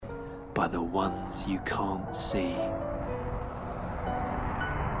by the ones you can't see.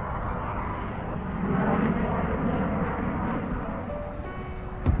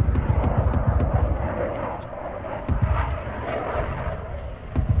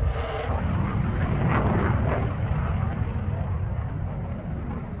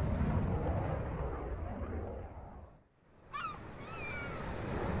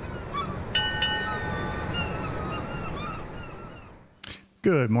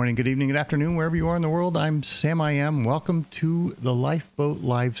 Good morning, good evening, good afternoon, wherever you are in the world. I'm SamIam. Welcome to the Lifeboat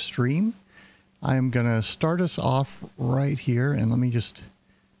live stream. I'm going to start us off right here, and let me just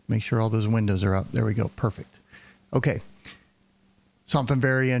make sure all those windows are up. There we go. Perfect. Okay. Something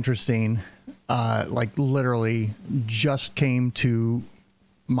very interesting, like literally just came to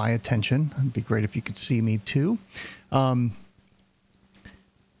my attention. It'd be great if you could see me too.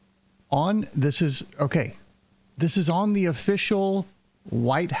 This is on the official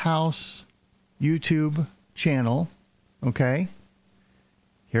White House YouTube channel. Okay.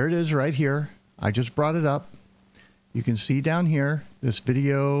 Here it is right here. I just brought it up. You can see down here this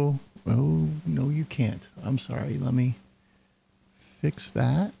video. Oh, no, you can't. I'm sorry. Let me fix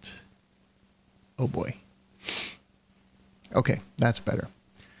that. Oh boy. Okay. That's better.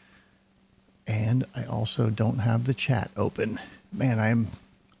 And I also don't have the chat open. Man, I'm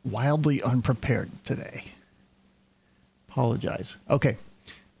wildly unprepared today. Apologize. Okay.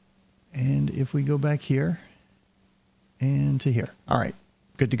 And if we go back here and to here. All right.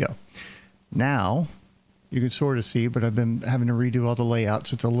 Good to go. Now you can sort of see, but I've been having to redo all the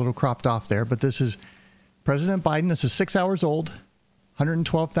layouts. It's a little cropped off there, but this is President Biden. This is 6 hours old,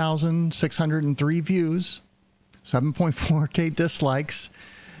 112,603 views, 7.4K dislikes,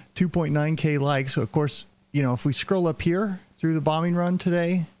 2.9K likes. So of course, you know, if we scroll up here through the bombing run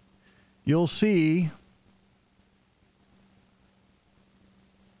today, you'll see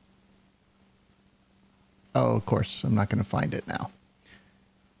oh, of course, I'm not going to find it now.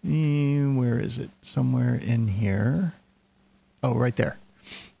 Where is it? Somewhere in here. Oh, right there.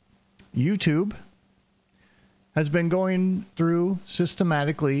 YouTube has been going through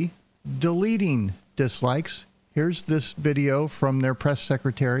systematically deleting dislikes. Here's this video from their press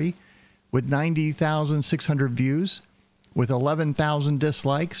secretary with 90,600 views, with 11,000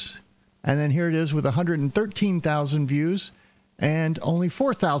 dislikes. And then here it is with 113,000 views and only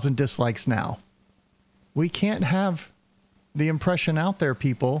 4,000 dislikes now. We can't have the impression out there,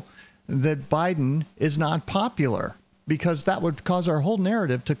 people, that Biden is not popular, because that would cause our whole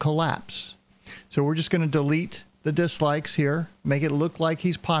narrative to collapse. So we're just going to delete the dislikes here, make it look like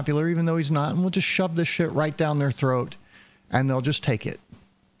he's popular, even though he's not, and we'll just shove this shit right down their throat, and they'll just take it.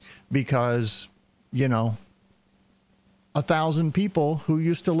 Because, you know, 1,000 people who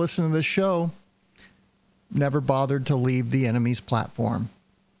used to listen to this show never bothered to leave the enemy's platform.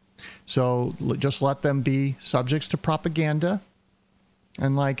 So just let them be subjects to propaganda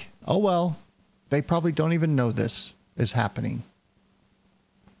and like, oh, well, they probably don't even know this is happening.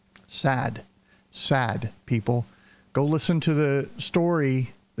 Sad, people. Go listen to the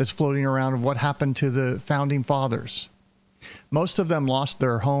story that's floating around of what happened to the founding fathers. Most of them lost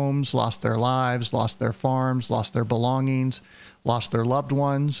their homes, lost their lives, lost their farms, lost their belongings, lost their loved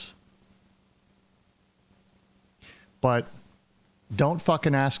ones. But don't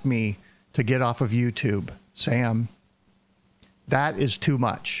fucking ask me to get off of YouTube, Sam. That is too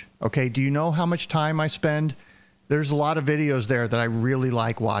much. Okay, do you know how much time I spend? There's a lot of videos there that I really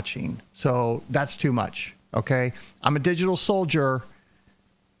like watching. So that's too much, okay? I'm a digital soldier,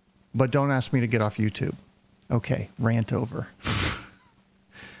 but don't ask me to get off YouTube. Okay, rant over.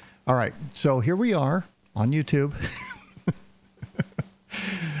 All right, so here we are on YouTube.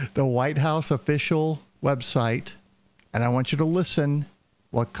 The White House official website. And I want you to listen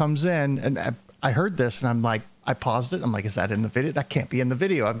what comes in. And I heard this and I'm like, I paused it. I'm like, is that in the video? That can't be in the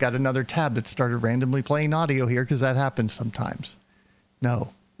video. I've got another tab that started randomly playing audio here because that happens sometimes.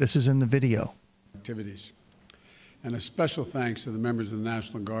 No, this is in the video. Activities. And a special thanks to the members of the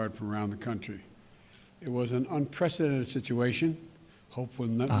National Guard from around the country. It was an unprecedented situation. Hopefully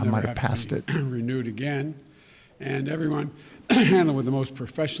never have to be renewed again. And everyone handled with the most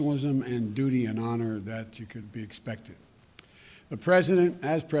professionalism and duty and honor that you could be expected. The President,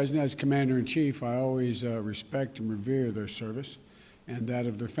 as Commander-in-Chief, I always respect and revere their service and that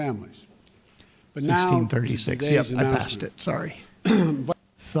of their families. But 1636. Yep, I passed it. Sorry.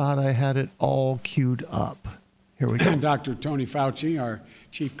 Thought I had it all queued up. Here we go. Dr. Tony Fauci, our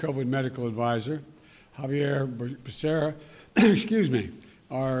Chief COVID Medical Advisor, Javier Becerra,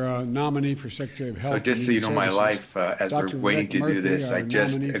 our nominee for Secretary of Health. So just so you know my life, as we're waiting to do this, I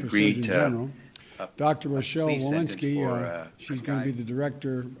just agreed to Dr. Rochelle Walensky, she's going to be the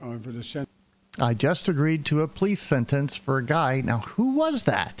director for the Center. I just agreed to a police sentence for a guy. Now, who was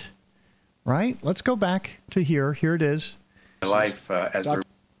that? Right? Let's go back to here. Here it is.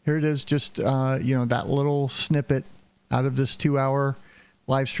 Here it is. Just, that little snippet out of this 2-hour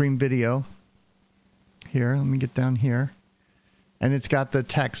live stream video. Here, let me get down here. And it's got the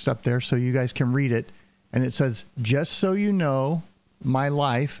text up there so you guys can read it. And it says, just so you know, my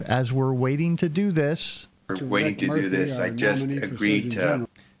life, as we're waiting to do this. I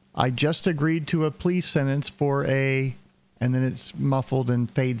just agreed to a police sentence for a, and then it's muffled and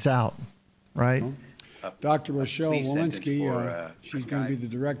fades out, right? Dr. Rochelle Walensky, she's going to be the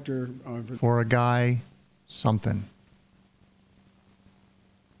director for a guy, something.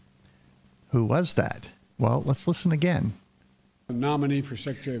 Who was that? Well, let's listen again. Nominee for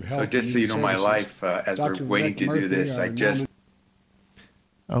Secretary of Health. So just so you know, my life, as we're waiting to do this, I just...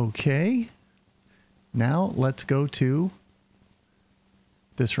 Okay. Now let's go to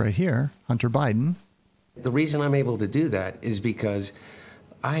this right here, Hunter Biden. The reason I'm able to do that is because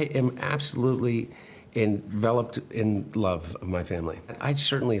I am absolutely enveloped in love of my family. I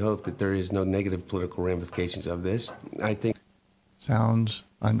certainly hope that there is no negative political ramifications of this. I think... Sounds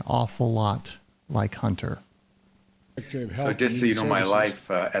an awful lot like Hunter. So just so you know, my life,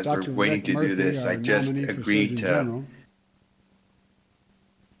 as we're waiting to do this, I just agreed to...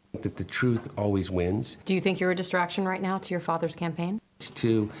 That the truth always wins. Do you think you're a distraction right now to your father's campaign?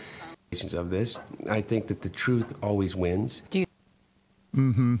 To of this, I think that the truth always wins. Do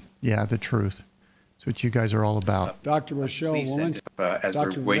you... Yeah, the truth. That's what you guys are all about. Dr. Rochelle Walensky, as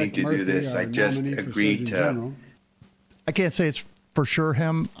we're waiting to do this, I just agreed to... I can't say it's for sure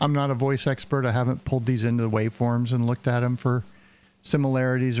him. I'm not a voice expert. I haven't pulled these into the waveforms and looked at them for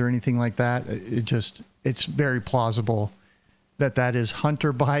similarities or anything like that. It's very plausible that is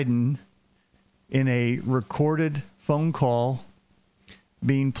Hunter Biden in a recorded phone call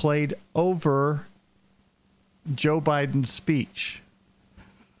being played over Joe Biden's speech.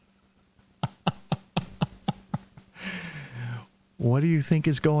 What do you think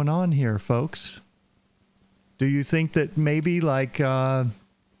is going on here, folks? Do you think that maybe I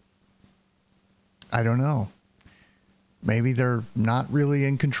don't know, maybe they're not really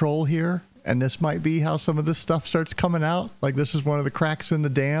in control here? And this might be how some of this stuff starts coming out. Like this is one of the cracks in the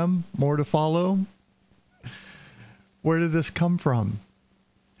dam, more to follow. Where did this come from?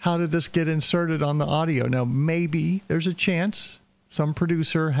 How did this get inserted on the audio? Now, maybe there's a chance some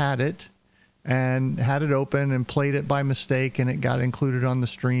producer had it and had it open and played it by mistake and it got included on the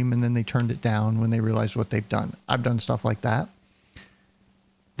stream and then they turned it down when they realized what they've done. I've done stuff like that.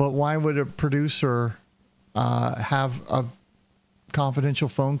 But why would a producer have a confidential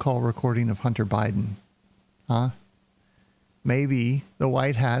phone call recording of Hunter Biden? Huh? Maybe the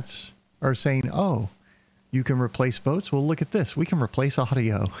White Hats are saying, oh, you can replace votes? Well, look at this. We can replace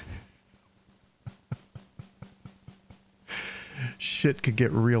audio. Shit could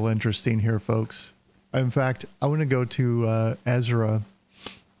get real interesting here, folks. In fact, I want to go to Ezra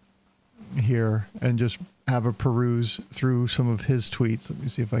here and just have a peruse through some of his tweets. Let me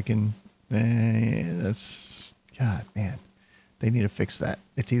see if I can... that's... God, man. They need to fix that.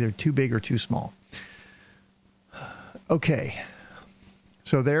 It's either too big or too small. Okay.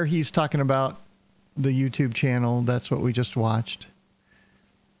 So there he's talking about the YouTube channel. That's what we just watched.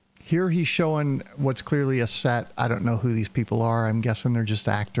 Here he's showing what's clearly a set. I don't know who these people are. I'm guessing they're just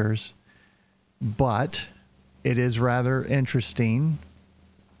actors. But it is rather interesting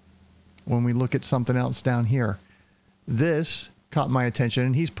when we look at something else down here. This caught my attention,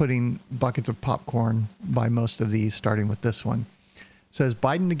 and he's putting buckets of popcorn by most of these, starting with this one. It says,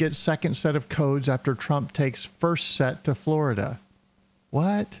 Biden to get second set of codes after Trump takes first set to Florida.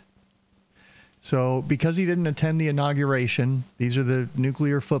 What? So because he didn't attend the inauguration, these are the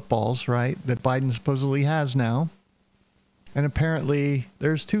nuclear footballs, right, that Biden supposedly has now. And apparently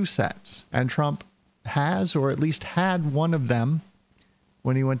there's two sets. And Trump has, or at least had one of them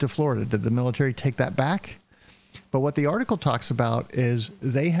when he went to Florida. Did the military take that back? But what the article talks about is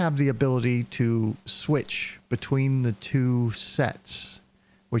they have the ability to switch between the two sets,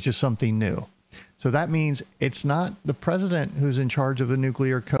 which is something new. So that means it's not the president who's in charge of the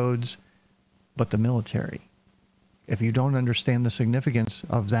nuclear codes, but the military. If you don't understand the significance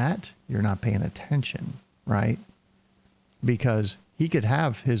of that, you're not paying attention, right? Because he could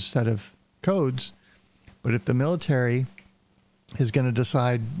have his set of codes, but if the military is going to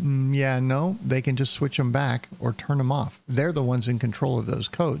decide, no, they can just switch them back or turn them off. They're the ones in control of those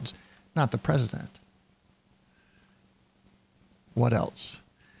codes, not the president. What else?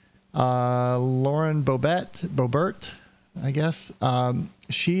 Lauren Boebert I guess.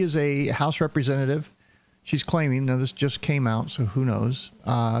 She is a House representative. She's claiming, now this just came out, so who knows.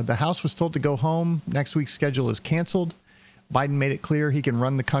 The House was told to go home. Next week's schedule is canceled. Biden made it clear he can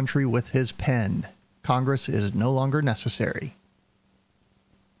run the country with his pen. Congress is no longer necessary.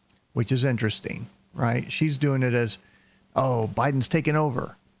 Which is interesting, right? She's doing it as, oh, Biden's taking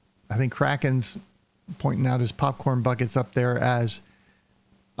over. I think Kraken's pointing out his popcorn buckets up there as,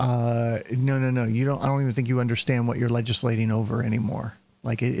 no. I don't even think you understand what you're legislating over anymore.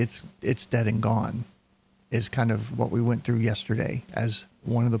 Like it's dead and gone is kind of what we went through yesterday as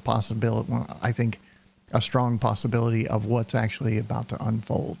one of the possibility. I think a strong possibility of what's actually about to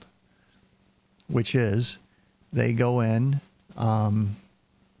unfold, which is they go in,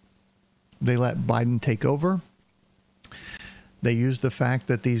 they let Biden take over. They use the fact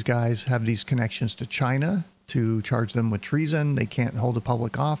that these guys have these connections to China to charge them with treason. They can't hold a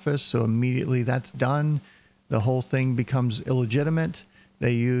public office. So immediately that's done. The whole thing becomes illegitimate.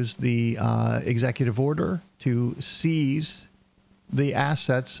 They use the executive order to seize the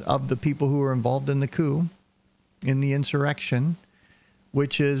assets of the people who were involved in the coup, in the insurrection,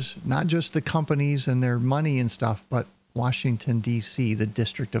 which is not just the companies and their money and stuff, but Washington, D.C., the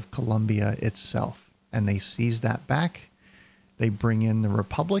District of Columbia itself. And they seize that back. They bring in the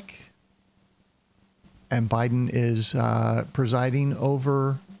Republic. And Biden is presiding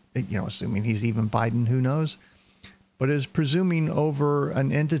over, assuming he's even Biden, who knows, but is presuming over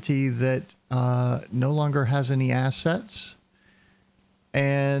an entity that no longer has any assets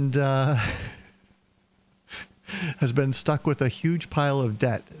and has been stuck with a huge pile of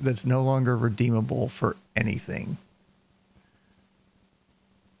debt that's no longer redeemable for anything.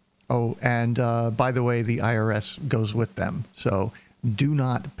 Oh, and by the way, the IRS goes with them. So do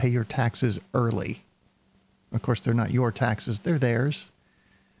not pay your taxes early. Of course, they're not your taxes. They're theirs.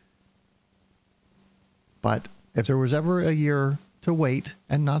 But if there was ever a year to wait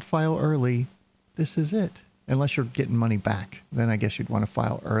and not file early, this is it. Unless you're getting money back. Then I guess you'd want to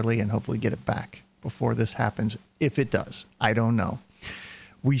file early and hopefully get it back before this happens. If it does. I don't know.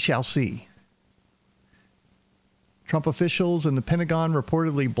 We shall see. Trump officials in the Pentagon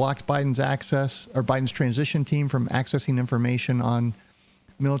reportedly blocked Biden's transition team from accessing information on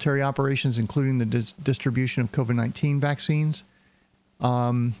military operations, including the distribution of COVID-19 vaccines.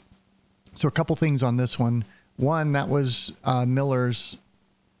 So a couple things on this one. One, that was Miller's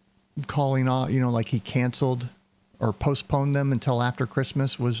calling off, like he canceled or postponed them until after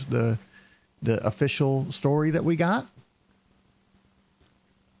Christmas was the official story that we got.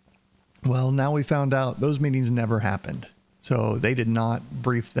 Well, now we found out those meetings never happened. So they did not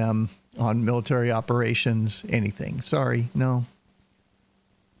brief them on military operations, anything. Sorry, no.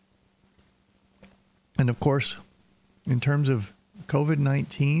 And of course, in terms of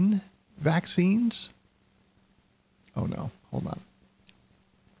COVID-19 vaccines, oh no, hold on.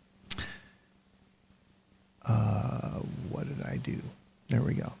 What did I do? There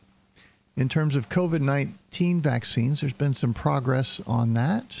we go. In terms of COVID-19 vaccines, there's been some progress on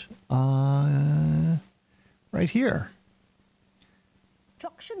that right here.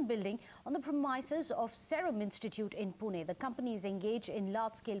 Construction building on the premises of Serum Institute in Pune. The company is engaged in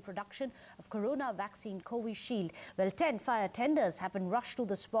large-scale production of corona vaccine Covishield. Well, 10 fire tenders have been rushed to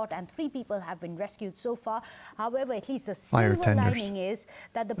the spot and 3 people have been rescued so far. However, at least the silver lining is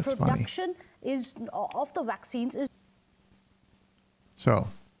that the production of the vaccines is so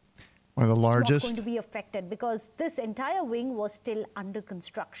one of the largest. Not going to be affected because this entire wing was still under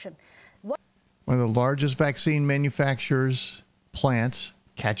construction. One of the largest vaccine manufacturers' plants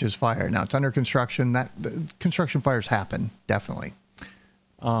catches fire. Now it's under construction. The construction fires happen, definitely.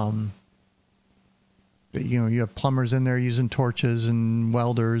 You have plumbers in there using torches and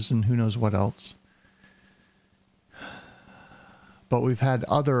welders and who knows what else. But we've had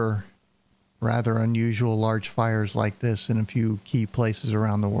other rather unusual large fires like this in a few key places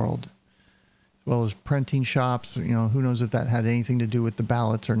around the world, as well as printing shops. Who knows if that had anything to do with the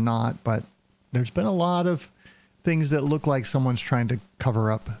ballots or not, but there's been a lot of things that look like someone's trying to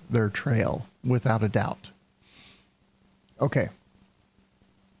cover up their trail, without a doubt. Okay.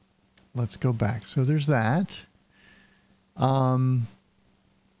 Let's go back. So there's that.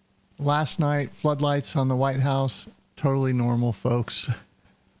 Last night, floodlights on the White House. Totally normal, folks.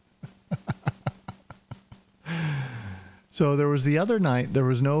 So there was the other night, there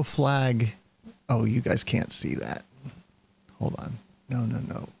was no flag. Oh, you guys can't see that. Hold on.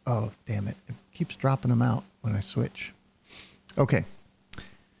 No. Oh, damn it. It keeps dropping them out when I switch. Okay.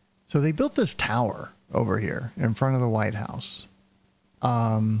 So they built this tower over here in front of the White House.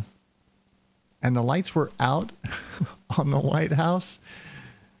 And the lights were out on the White House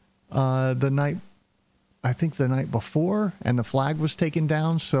the night I think the night before, and the flag was taken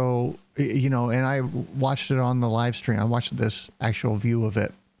down. So, and I watched it on the live stream. I watched this actual view of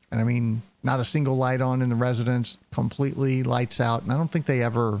it. And I mean, not a single light on in the residence, completely lights out. And I don't think they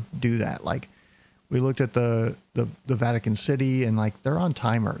ever do that. Like, we looked at the Vatican City, and like they're on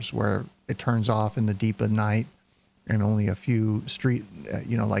timers where it turns off in the deep of night and only a few street,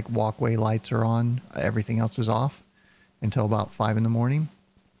 like walkway lights are on. Everything else is off until about 5 a.m.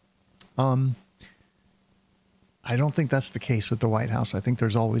 I don't think that's the case with the White House. I think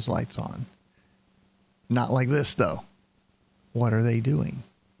there's always lights on. Not like this, though. What are they doing?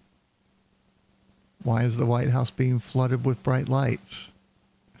 Why is the White House being flooded with bright lights?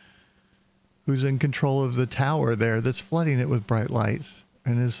 Who's in control of the tower there that's flooding it with bright lights?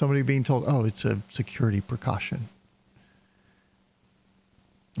 And is somebody being told, oh, it's a security precaution?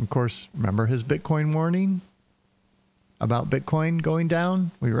 Of course, remember his Bitcoin warning about Bitcoin going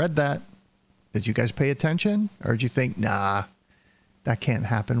down? We read that. Did you guys pay attention? Or did you think, nah, that can't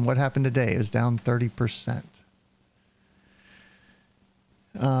happen? What happened today? It was down 30%.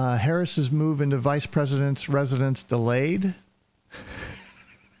 Harris's move into vice president's residence delayed.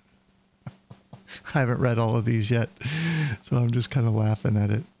 I haven't read all of these yet, so I'm just kind of laughing at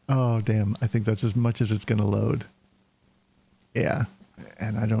it. Oh, damn. I think that's as much as it's going to load. Yeah,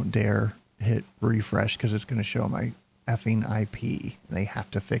 and I don't dare hit refresh because it's going to show my effing IP. They have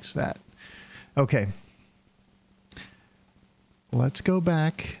to fix that. Okay. Let's go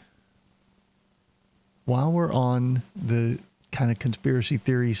back. While we're on the kind of conspiracy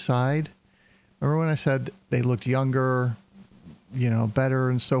theory side, remember when I said they looked younger, better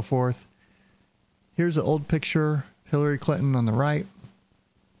and so forth? Here's an old picture, Hillary Clinton on the right,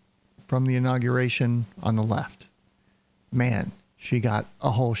 from the inauguration on the left. Man, she got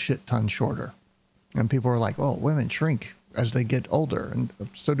a whole shit ton shorter. And people are like, oh, women shrink as they get older, and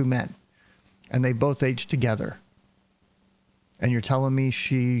so do men. And they both aged together. And you're telling me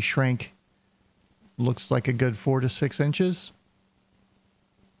she shrank, looks like a good 4 to 6 inches?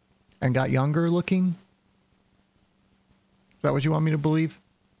 And got younger looking? Is that what you want me to believe?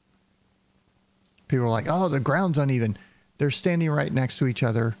 People are like, oh, the ground's uneven. They're standing right next to each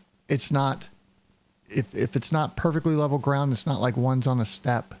other. It's not, if it's not perfectly level ground, it's not like one's on a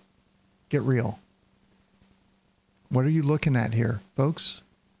step. Get real. What are you looking at here, folks?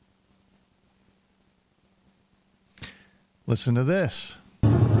 Listen to this.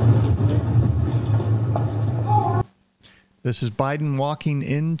 This is Biden walking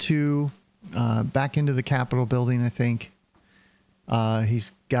back into the Capitol building, I think.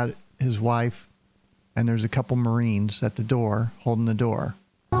 He's got his wife, and there's a couple Marines at the door, holding the door.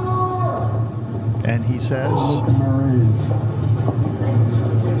 And he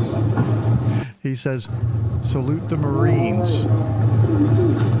says, salute the Marines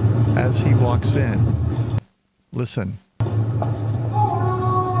as he walks in. Listen.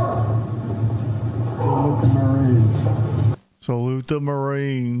 Salute the Marines. Salute the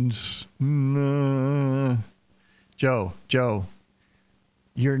Marines. Joe,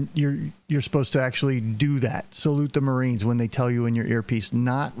 you're supposed to actually do that. Salute the Marines when they tell you in your earpiece,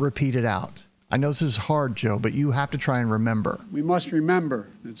 not repeat it out. I know this is hard, Joe, but you have to try and remember. We must remember.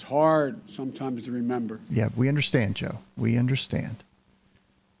 It's hard sometimes to remember. Yeah, we understand, Joe. We understand.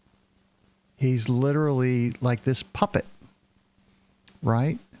 He's literally like this puppet,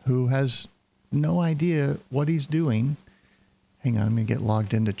 right? Who has no idea what he's doing. Hang on, I'm going to get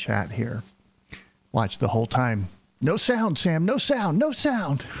logged into chat here. Watch the whole time. No sound, Sam. No sound. No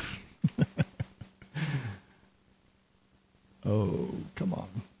sound. Oh, come on.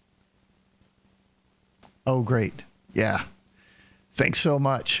 Oh, great. Yeah. Thanks so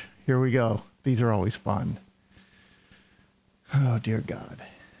much. Here we go. These are always fun. Oh, dear God.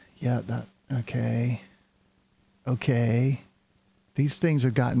 Yeah, okay. Okay. These things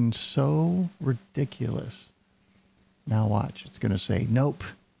have gotten so ridiculous. Now watch. It's going to say, nope.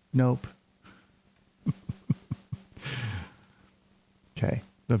 Okay.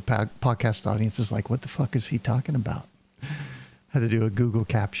 The podcast audience is like, what the fuck is he talking about? Had to do a Google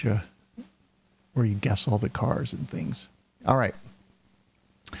CAPTCHA where you guess all the cars and things. All right.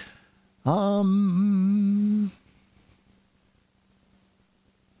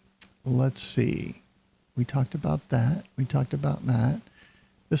 Let's see. We talked about that.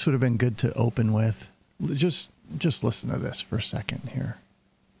 This would have been good to open with. Just listen to this for a second here.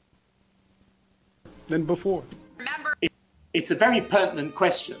 Than before. Remember, it's a very pertinent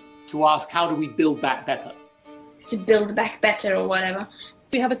question to ask, how do we build back better? To build back better or whatever.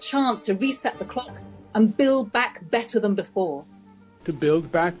 We have a chance to reset the clock and build back better than before. To build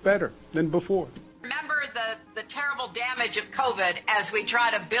back better than before. Remember, the the terrible damage of COVID as we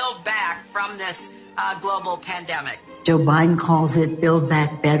try to build back from this global pandemic. Joe Biden calls it Build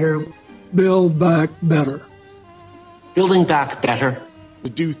Back Better. Build back better. Building back better. To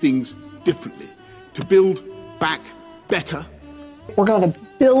do things differently. To build back better. We're going to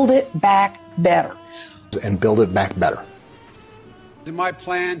build it back better. And build it back better. It's my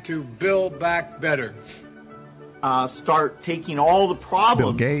plan to build back better. Start taking all the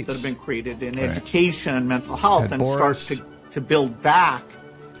problems that have been created in education and mental health and Boris, start to build back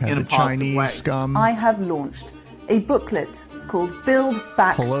in a positive Chinese way. Scum. I have launched a booklet called Build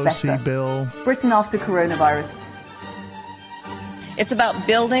Back Pelosi Better. bill. Britain after coronavirus. It's about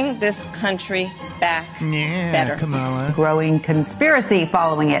building this country back better. Kamala. Growing conspiracy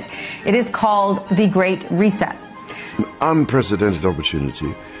following it. It is called the Great Reset. An unprecedented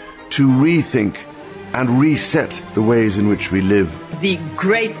opportunity to rethink and reset the ways in which we live. The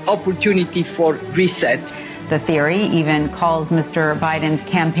great opportunity for reset. The theory even calls Mr. Biden's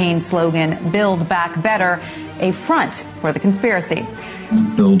campaign slogan, Build Back Better, a front for the conspiracy.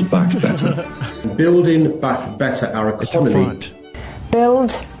 Build back better. Building back better our economy. It's a front.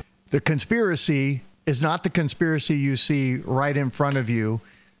 Build. The conspiracy is not the conspiracy you see right in front of you.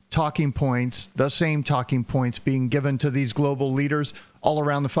 Talking points, the same talking points being given to these global leaders all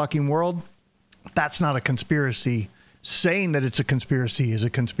around the fucking world. That's not a conspiracy. Saying that it's a conspiracy is a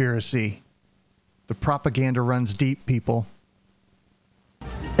conspiracy. The propaganda runs deep, people.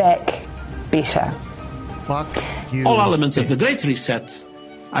 Back better. Fuck you. All elements of the Great Reset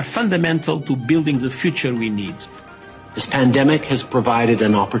are fundamental to building the future we need. This pandemic has provided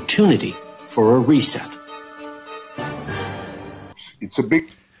an opportunity for a reset. It's a big...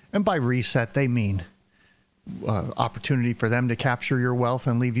 And by reset, they mean opportunity for them to capture your wealth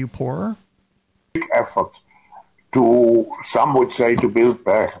and leave you poorer? Big effort to, some would say, to build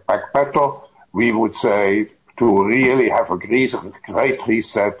back better. We would say to really have a great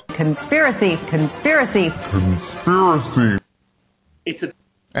reset. Conspiracy, conspiracy. Conspiracy.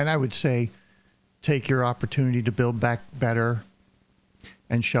 And I would say, take your opportunity to build back better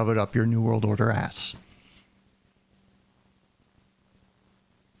and shove it up your New World Order ass.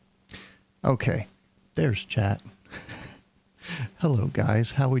 Okay, there's chat. Hello,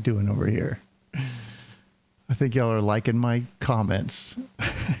 guys. How we doing over here? I think y'all are liking my comments.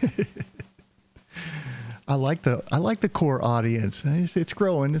 I like the core audience. It's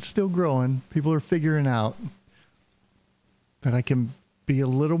growing. It's still growing. People are figuring out that I can be a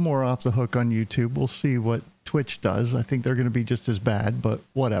little more off the hook on YouTube. We'll see what Twitch does. I think they're going to be just as bad, but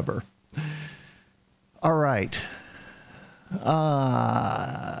whatever. All right.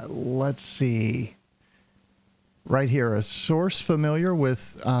 Let's see. Right here, a source familiar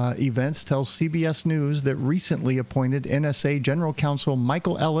with events tells CBS News that recently appointed NSA General Counsel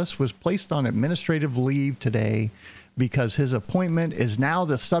Michael Ellis was placed on administrative leave today because his appointment is now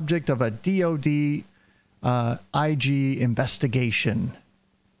the subject of a DOD IG investigation.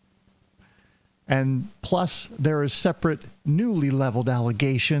 And plus, there is separate newly leveled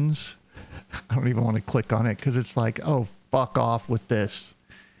allegations. I don't even want to click on it because it's like, oh, fuck off with this,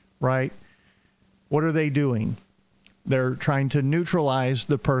 right? What are they doing? They're trying to neutralize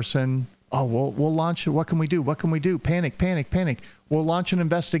the person. Oh, we'll launch it. What can we do? What can we do? Panic, panic, panic. We'll launch an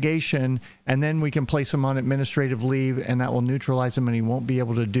investigation, and then we can place him on administrative leave, and that will neutralize him, and he won't be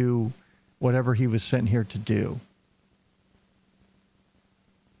able to do whatever he was sent here to do.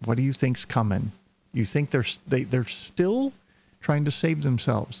 What do you think's coming? You think they're still trying to save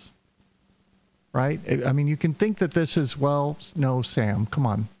themselves, right? I mean, you can think that this is, well, no, Sam, come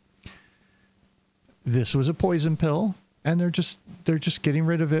on. This was a poison pill, and they're just getting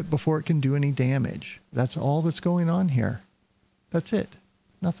rid of it before it can do any damage. That's all that's going on here. That's it.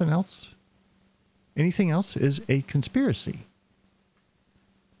 Nothing else. Anything else is a conspiracy.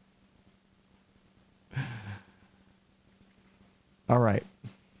 All right.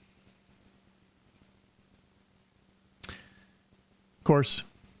 Of course,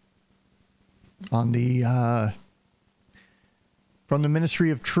 on the from the Ministry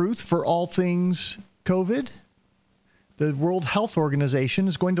of Truth for all things COVID, the World Health Organization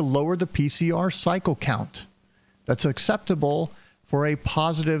is going to lower the PCR cycle count that's acceptable for a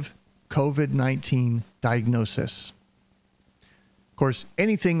positive COVID-19 diagnosis. Of course,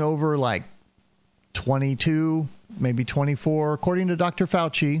 anything over like 22, maybe 24, according to Dr.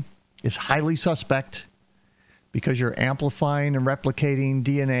 Fauci, is highly suspect because you're amplifying and replicating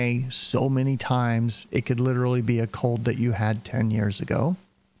DNA so many times, it could literally be a cold that you had 10 years ago.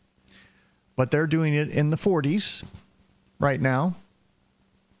 But they're doing it in the 40s right now.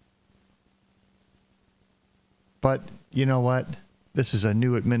 But you know what? This is a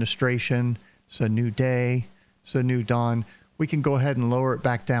new administration. It's a new day. So New Dawn, we can go ahead and lower it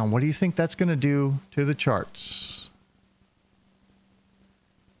back down. What do you think that's going to do to the charts?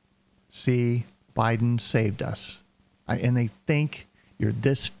 See, Biden saved us. And they think you're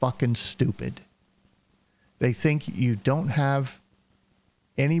this fucking stupid. They think you don't have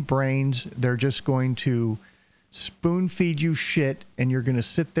any brains. They're just going to spoon feed you shit, and you're going to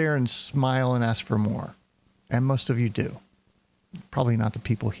sit there and smile and ask for more. And most of you do. Probably not the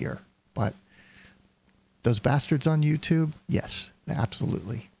people here, but those bastards on YouTube, yes,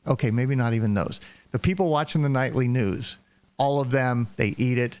 absolutely. Okay, maybe not even those. The people watching the nightly news, all of them, they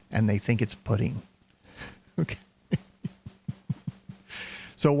eat it and they think it's pudding. Okay.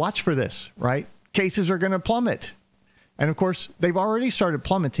 So watch for this, right? Cases are going to plummet. And of course, they've already started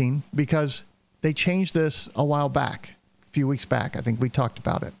plummeting because they changed this a while back, a few weeks back. I think we talked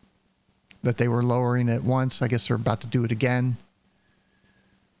about it, that they were lowering it once. I guess they're about to do it again.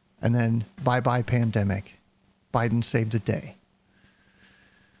 And then bye-bye pandemic. Biden saved the day.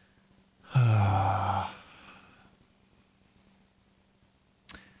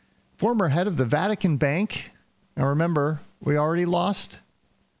 Former head of the Vatican Bank. Now remember, we already lost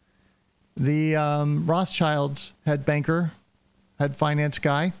the Rothschild's head banker, head finance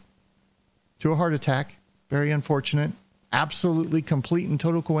guy, to a heart attack. Very unfortunate. Absolutely complete and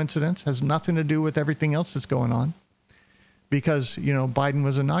total coincidence. Has nothing to do with everything else that's going on. Because, Biden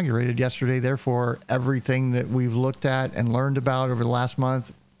was inaugurated yesterday. Therefore, everything that we've looked at and learned about over the last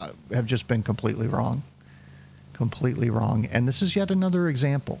month have just been completely wrong. Completely wrong. And this is yet another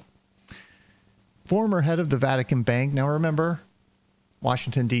example. Former head of the Vatican Bank. Now remember,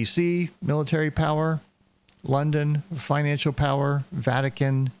 Washington, D.C., military power. London, financial power.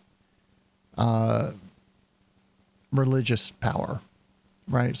 Vatican, religious power.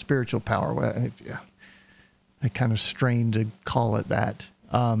 Right? Spiritual power. Yeah. I kind of strained to call it that.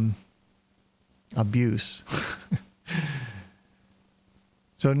 Abuse.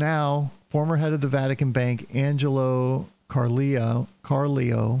 So now, former head of the Vatican Bank, Angelo Calora,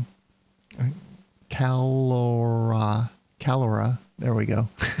 there we go,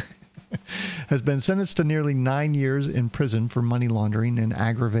 has been sentenced to nearly 9 years in prison for money laundering and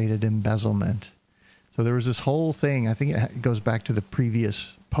aggravated embezzlement. So there was this whole thing, I think it goes back to the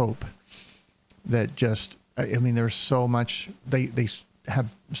previous pope, that just... there's so much, they have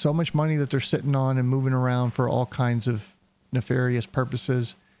so much money that they're sitting on and moving around for all kinds of nefarious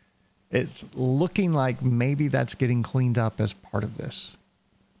purposes. It's looking like maybe that's getting cleaned up as part of this.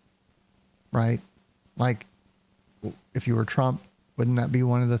 Right? Like, if you were Trump, wouldn't that be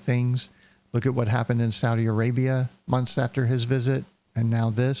one of the things? Look at what happened in Saudi Arabia months after his visit, and now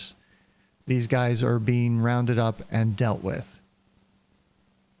this. These guys are being rounded up and dealt with.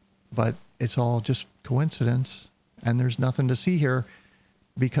 But it's all just coincidence, and there's nothing to see here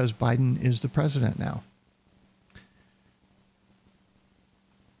because Biden is the president now.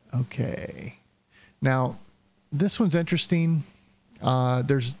 Okay. Now, this one's interesting.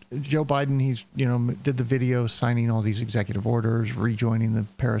 There's Joe Biden. He's, did the video signing all these executive orders, rejoining the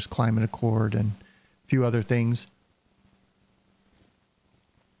Paris Climate Accord, and a few other things.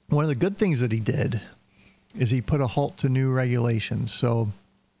 One of the good things that he did is he put a halt to new regulations. So,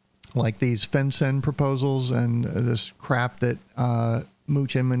 like these FinCEN proposals and this crap that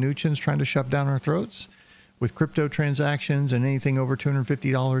Mooch and Mnuchin's trying to shove down our throats with crypto transactions and anything over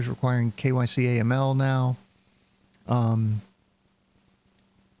 $250 requiring KYC AML now.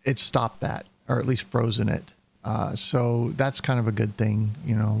 It stopped that, or at least frozen it. So that's kind of a good thing.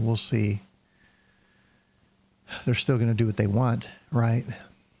 We'll see. They're still going to do what they want, right?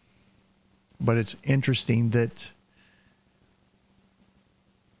 But it's interesting that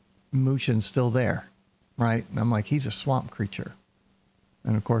Mnuchin's still there, right? And I'm like, he's a swamp creature.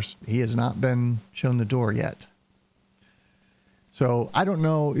 And of course, he has not been shown the door yet. So I don't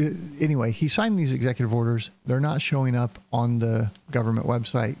know. Anyway, he signed these executive orders. They're not showing up on the government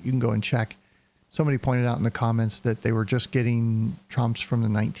website. You can go and check. Somebody pointed out in the comments that they were just getting Trump's from the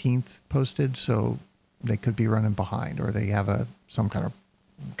 19th posted, so they could be running behind, or they have some kind of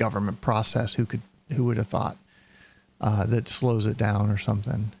government process. Who would have thought? That slows it down or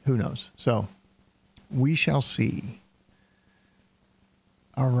something. Who knows? So we shall see.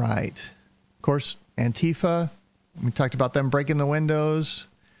 All right. Of course, Antifa, we talked about them breaking the windows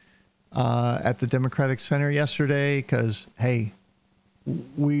at the Democratic Center yesterday because, hey,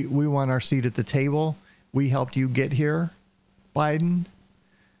 we want our seat at the table. We helped you get here, Biden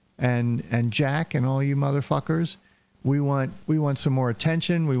and Jack and all you motherfuckers. We want some more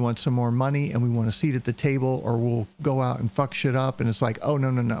attention. We want some more money, and we want a seat at the table, or we'll go out and fuck shit up. And it's like, oh,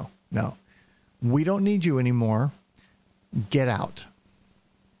 no. We don't need you anymore. Get out.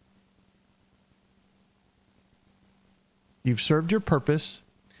 You've served your purpose.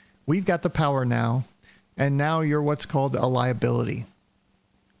 We've got the power now. And now you're what's called a liability.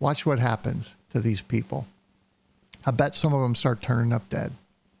 Watch what happens to these people. I bet some of them start turning up dead.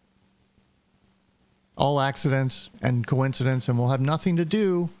 All accidents and coincidence, and will have nothing to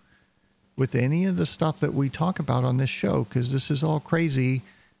do with any of the stuff that we talk about on this show, because this is all crazy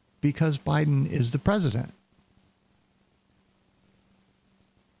because Biden is the president.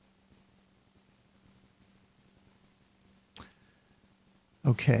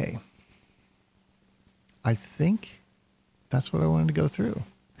 Okay. I think that's what I wanted to go through.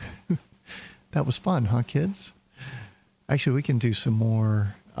 That was fun, huh, kids? Actually, we can do some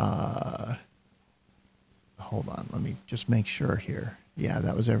more. Hold on. Let me just make sure here. Yeah,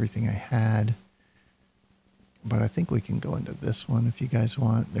 that was everything I had. But I think we can go into this one if you guys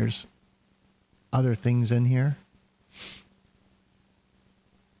want. There's other things in here.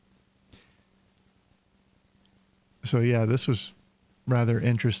 So, yeah, this was rather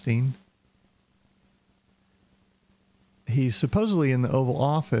interesting. He's supposedly in the Oval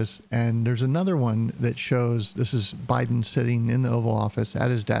Office, and there's another one that shows this is Biden sitting in the Oval Office at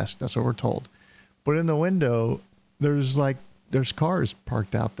his desk. That's what we're told. But in the window, there's cars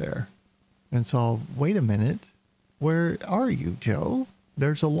parked out there. And so, wait a minute. Where are you, Joe?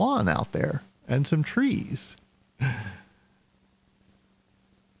 There's a lawn out there and some trees.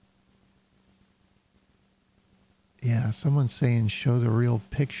 Yeah, someone's saying show the real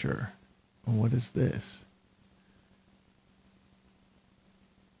picture. What is this?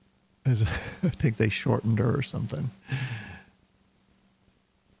 I think they shortened her or something.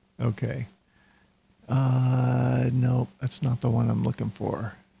 Okay. No, that's not the one I'm looking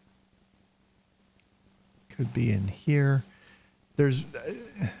for. Could be in here. There's...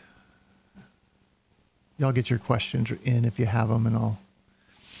 y'all get your questions in if you have them, and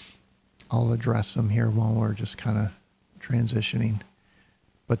I'll address them here while we're just kind of transitioning.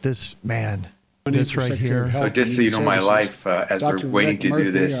 But this, man... This right here. So just so you know my life, as we're waiting to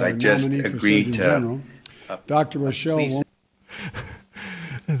do this, I just agreed to... Dr. Rochelle...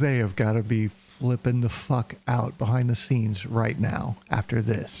 They have got to be flipping the fuck out behind the scenes right now after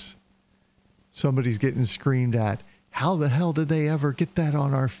this. Somebody's getting screamed at. How the hell did they ever get that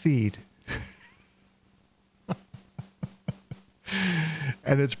on our feed?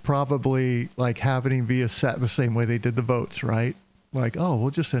 And it's probably like happening via set the same way they did the votes, right? Like, oh,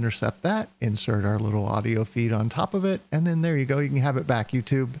 we'll just intercept that, insert our little audio feed on top of it, and then there you go. You can have it back,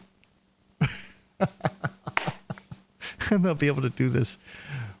 YouTube. And they'll be able to do this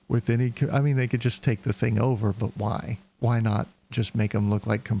with any... I mean, they could just take the thing over, but why? Why not just make them look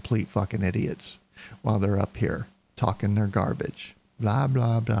like complete fucking idiots while they're up here talking their garbage? Blah,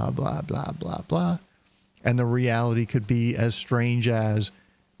 blah, blah, blah, blah, blah, blah. And the reality could be as strange as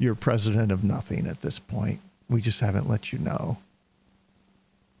you're president of nothing at this point. We just haven't let you know.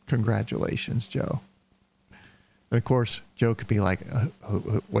 Congratulations, Joe. And of course, Joe could be like,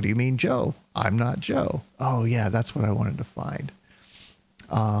 what do you mean, Joe? I'm not Joe. Oh, yeah, that's what I wanted to find.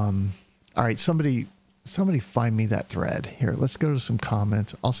 All right, somebody find me that thread. Here, let's go to some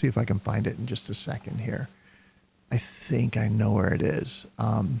comments. I'll see if I can find it in just a second here. I think I know where it is.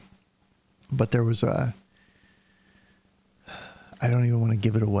 But there was I don't even want to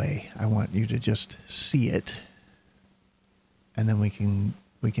give it away. I want you to just see it. And then we can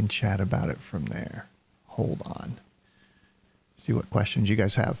chat about it from there. Hold on. See what questions you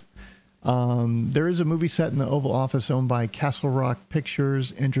guys have. There is a movie set in the Oval Office owned by Castle Rock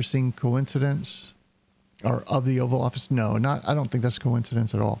Pictures. Interesting coincidence. Or of the Oval Office? No, not. I don't think that's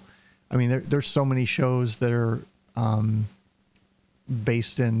coincidence at all. I mean, there's so many shows that are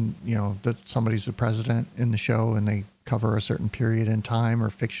based in, that somebody's the president in the show and they cover a certain period in time or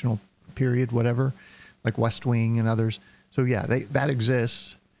fictional period, whatever, like West Wing and others. So yeah, that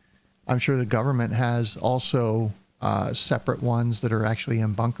exists. I'm sure the government has also separate ones that are actually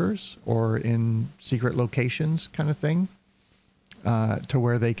in bunkers or in secret locations kind of thing, to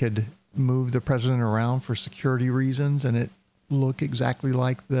where they could move the president around for security reasons and it look exactly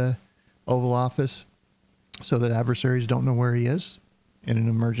like the Oval Office so that adversaries don't know where he is in an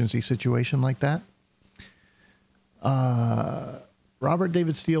emergency situation like that. Robert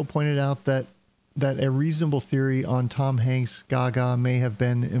David Steele pointed out that a reasonable theory on Tom Hanks' Gaga may have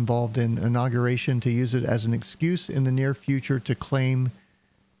been involved in inauguration to use it as an excuse in the near future to claim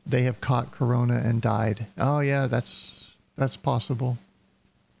they have caught corona and died. Oh yeah, that's possible.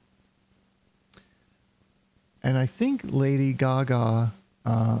 And I think Lady Gaga,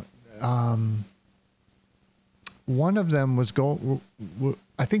 one of them was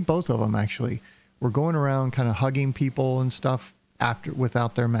I think both of them actually were going around kind of hugging people and stuff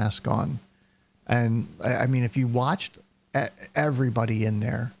without their mask on. And I mean, if you watched everybody in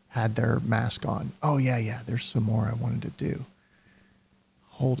there had their mask on. Oh, yeah. There's some more I wanted to do.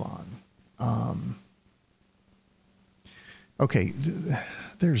 Hold on. Okay,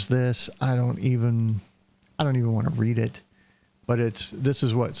 there's this. I don't even want to read it, but this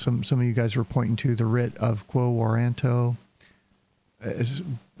is what some of you guys were pointing to, the writ of quo warranto.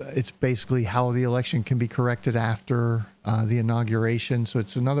 It's basically how the election can be corrected after the inauguration. So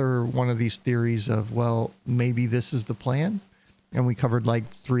it's another one of these theories of, well, maybe this is the plan. And we covered like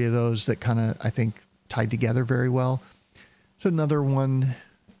 3 of those that kind of, I think, tied together very well. It's another one,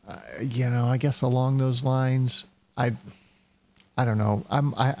 I guess along those lines. I don't know.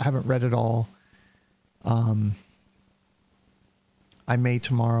 I haven't read it all. I may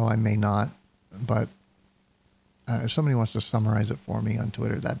tomorrow, I may not, but if somebody wants to summarize it for me on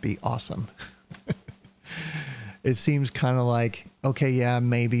Twitter, that'd be awesome. It seems kind of like, okay, yeah,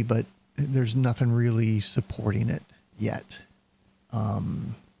 maybe, but there's nothing really supporting it yet.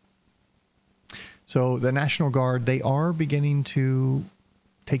 So the National Guard, they are beginning to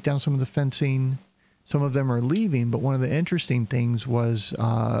take down some of the fencing. Some of them are leaving, but one of the interesting things was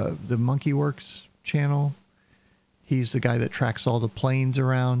the Monkey Works channel. He's the guy that tracks all the planes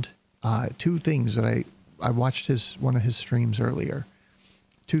around. 2 things that I watched one of his streams earlier.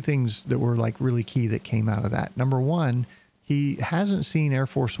 2 things that were like really key that came out of that. Number 1, he hasn't seen Air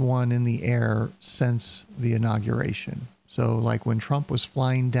Force One in the air since the inauguration. So like when Trump was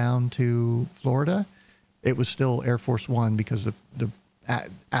flying down to Florida, it was still Air Force One because the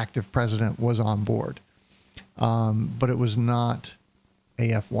active president was on board. But it was not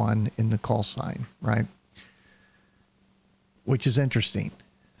AF1 in the call sign, right? Which is interesting.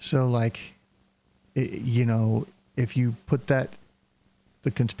 So like, if you put the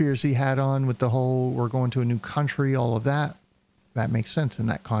conspiracy hat on with the whole, we're going to a new country, all of that, that makes sense in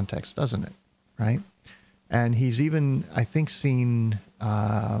that context, doesn't it? Right? And he's even, I think, seen,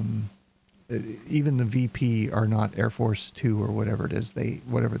 even the VP are not Air Force 2 or whatever it is.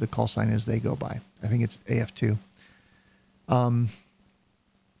 Whatever the call sign is, they go by. I think it's AF2.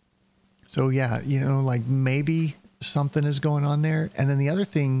 So yeah, like maybe something is going on there. And then the other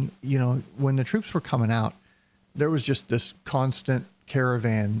thing, when the troops were coming out, there was just this constant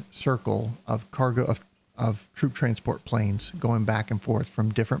caravan circle of cargo of troop transport planes going back and forth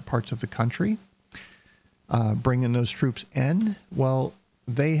from different parts of the country, bringing those troops in. Well,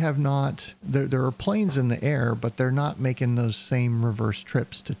 they have not, there are planes in the air, but they're not making those same reverse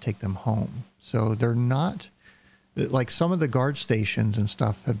trips to take them home. So they're not, like some of the guard stations and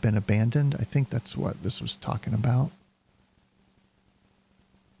stuff have been abandoned. I think that's what this was talking about.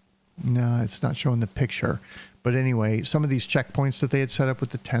 No, it's not showing the picture. But anyway, some of these checkpoints that they had set up with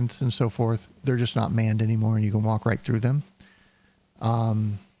the tents and so forth, they're just not manned anymore, and you can walk right through them.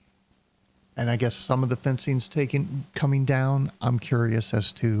 And I guess some of the fencing's coming down. I'm curious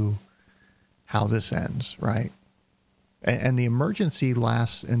as to how this ends, right? And the emergency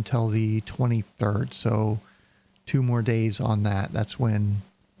lasts until the 23rd, so 2 more days on that. That's when,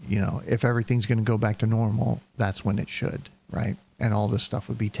 if everything's going to go back to normal, that's when it should, right? And all this stuff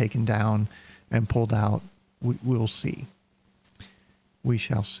would be taken down and pulled out. We'll see. We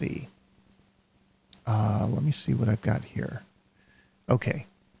shall see. Let me see what I've got here. Okay.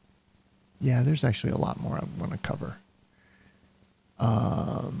 Yeah, there's actually a lot more I want to cover.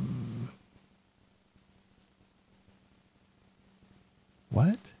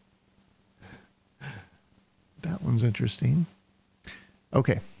 What? That one's interesting.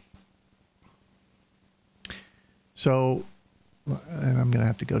 Okay. So, and I'm going to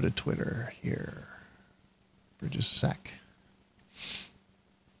have to go to Twitter here for just a sec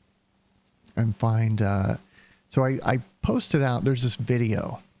and find, so I posted out, there's this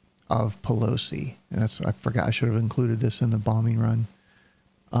video of Pelosi, and I forgot, I should have included this in the bombing run,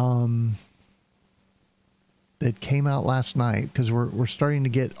 that came out last night, because we're starting to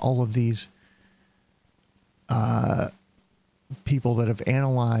get all of these people that have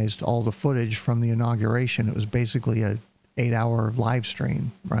analyzed all the footage from the inauguration. It was basically a 8-hour live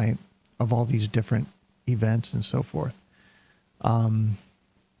stream, right, of all these different events and so forth.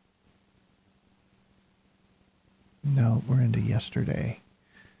 No, we're into yesterday.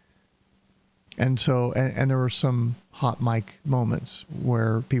 And so, and there were some hot mic moments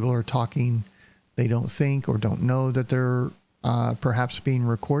where people are talking, they don't think or don't know that they're perhaps being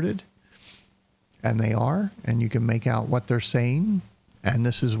recorded, and they are, and you can make out what they're saying. And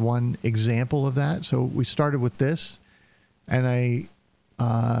this is one example of that. So we started with this, and I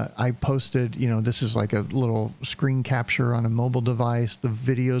posted, this is like a little screen capture on a mobile device. The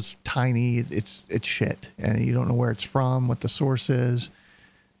video's tiny. It's shit. And you don't know where it's from, what the source is.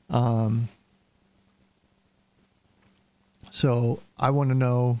 So I want to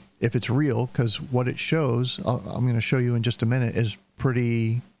know if it's real, because what it shows, I'm going to show you in just a minute, is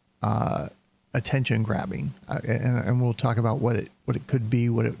pretty attention grabbing, and we'll talk about what it could be,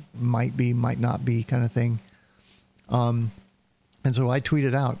 what it might be, might not be, kind of thing. And so I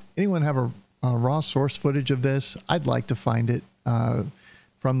tweeted out, anyone have a raw source footage of this? I'd like to find it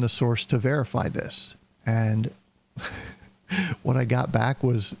from the source to verify this. And what I got back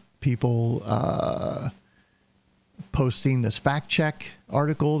was people posting this fact check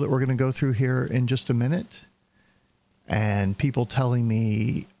article that we're going to go through here in just a minute, and people telling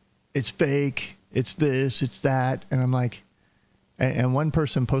me it's fake, it's this, it's that. And I'm like, and one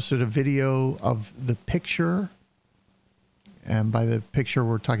person posted a video of the picture, and by the picture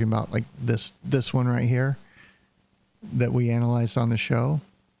we're talking about like this one right here that we analyzed on the show,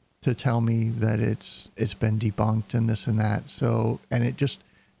 to tell me that it's been debunked and this and that. So, and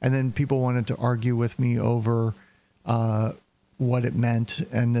then people wanted to argue with me over what it meant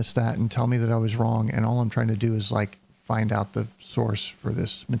and this, that, and tell me that I was wrong. And all I'm trying to do is like find out the source for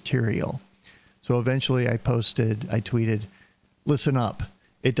this material. So eventually I tweeted, listen up.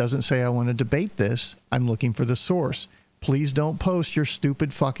 It doesn't say I want to debate this. I'm looking for the source. Please don't post your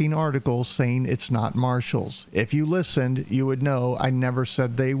stupid fucking articles saying it's not marshals. If you listened, you would know I never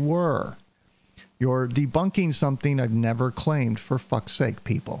said they were. You're debunking something I've never claimed, for fuck's sake,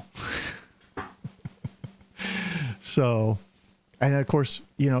 people. So, and of course,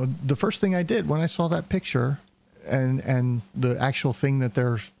 the first thing I did when I saw that picture and the actual thing that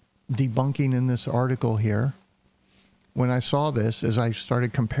they're debunking in this article here, when I saw this, is I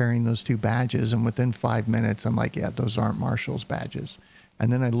started comparing those two badges, and within 5 minutes, I'm like, yeah, those aren't marshals badges.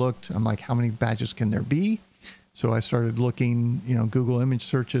 And then I looked, I'm like, how many badges can there be? So I started looking, Google image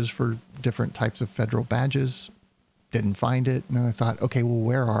searches for different types of federal badges. Didn't find it. And then I thought, okay, well,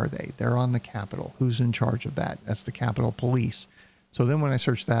 where are they? They're on the Capitol. Who's in charge of that? That's the Capitol Police. So then when I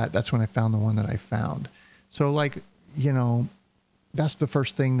searched that, that's when I found the one that I found. So that's the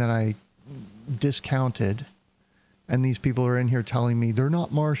first thing that I discounted. And these people are in here telling me they're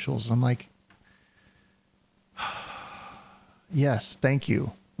not marshals. And I'm like, yes, thank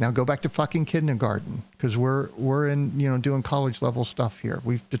you. Now go back to fucking kindergarten, because we're in, doing college level stuff here.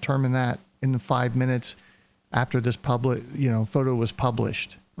 We've determined that in the 5 minutes after this photo was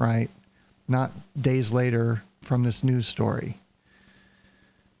published, right? Not days later from this news story.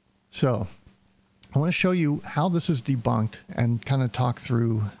 So I want to show you how this is debunked and kind of talk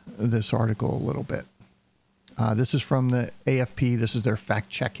through this article a little bit. This is from the AFP. This is their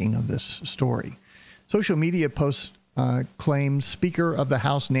fact-checking of this story. Social media posts claims Speaker of the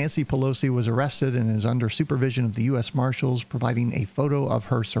House Nancy Pelosi was arrested and is under supervision of the U.S. Marshals, providing a photo of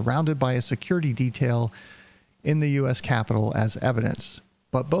her surrounded by a security detail in the U.S. Capitol as evidence.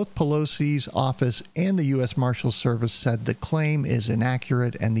 But both Pelosi's office and the U.S. Marshals Service said the claim is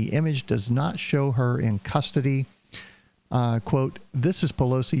inaccurate and the image does not show her in custody. Quote, this is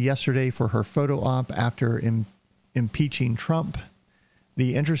Pelosi yesterday for her photo op after impeaching Trump.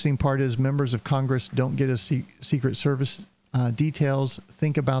 The interesting part is members of Congress don't get a Secret Service details.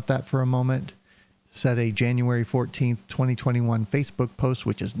 Think about that for a moment, said a January 14th, 2021 Facebook post,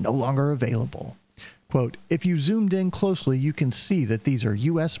 which is no longer available. Quote, if you zoomed in closely, you can see that these are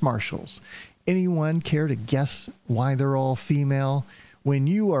U.S. Marshals. Anyone care to guess why they're all female? When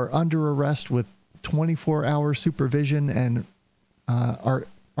you are under arrest with 24-hour supervision and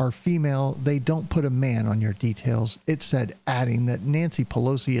are female, they don't put a man on your details. It said, adding that Nancy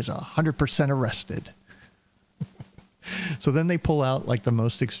Pelosi is 100% arrested. So then they pull out like the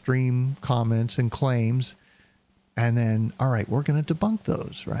most extreme comments and claims. And then, all right, we're going to debunk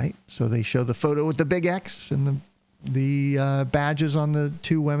those, right? So they show the photo with the big X and the badges on the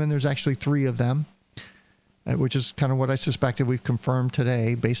two women. There's actually 3 of them, which is kind of what I suspected. We've confirmed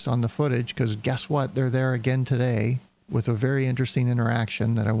today based on the footage, because guess what? They're there again today with a very interesting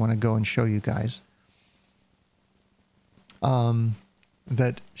interaction that I want to go and show you guys.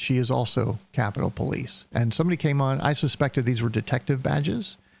 That she is also Capitol Police. And somebody came on, I suspected these were detective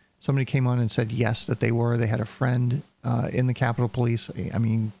badges. Somebody came on and said, yes, that they were. They had a friend in the Capitol Police. I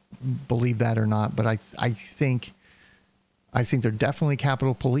mean, believe that or not, but I think they're definitely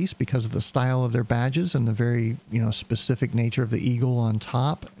Capitol Police because of the style of their badges and the very, specific nature of the eagle on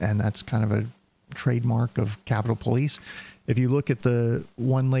top. And that's kind of a trademark of Capitol Police. If you look at the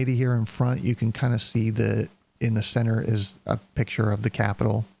one lady here in front, you can kind of see in the center is a picture of the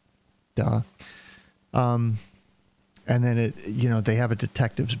Capitol. Duh. And then they have a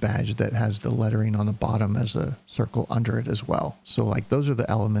detective's badge that has the lettering on the bottom as a circle under it as well. So like those are the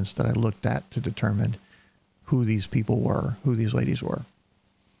elements that I looked at to determine who these people were, who these ladies were.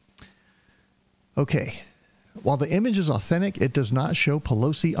 Okay. While the image is authentic, it does not show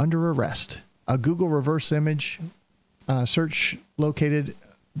Pelosi under arrest. A Google reverse image search located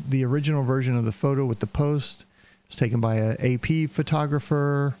the original version of the photo with the post. It's taken by an AP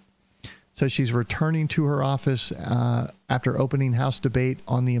photographer. Says she's returning to her office after opening House debate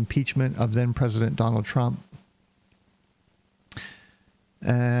on the impeachment of then President Donald Trump.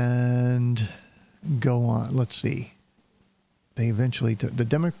 And go on. Let's see. They eventually took the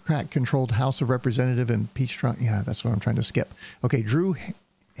Democrat-controlled House of Representatives impeached Trump. Yeah, that's what I'm trying to skip. Okay, Drew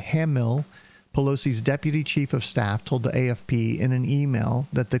Hamill, Pelosi's deputy chief of staff, told the AFP in an email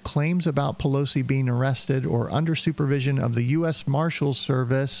that the claims about Pelosi being arrested or under supervision of the U.S. Marshals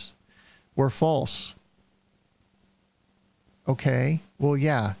Service were false. Okay, well,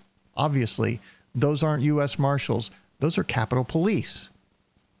 yeah, obviously, those aren't U.S. Marshals. Those are Capitol Police.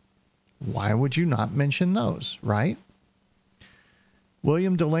 Why would you not mention those, right?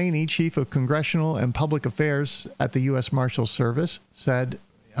 William Delaney, chief of congressional and public affairs at the U.S. Marshals Service, said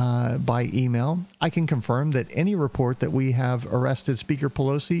by email, I can confirm that any report that we have arrested Speaker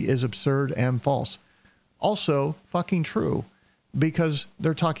Pelosi is absurd and false. Also, fucking true, because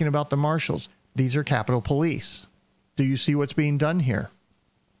they're talking about the Marshals. These are Capitol Police. Do you see what's being done here?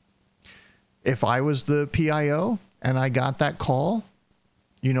 If I was the PIO and I got that call,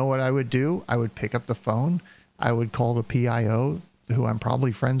 you know what I would do? I would pick up the phone. I would call the PIO, who I'm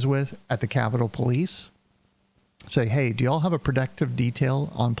probably friends with at the Capitol Police. Say, hey, do y'all have a protective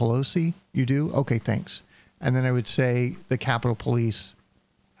detail on Pelosi? You do? Okay, thanks. And then I would say the Capitol Police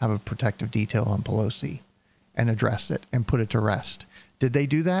have a protective detail on Pelosi and address it and put it to rest. Did they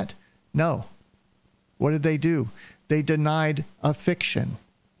do that? No. What did they do? They denied a fiction.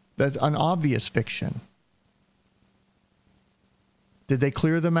 That's an obvious fiction. Did they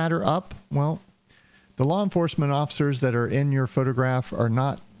clear the matter up? Well, the law enforcement officers that are in your photograph are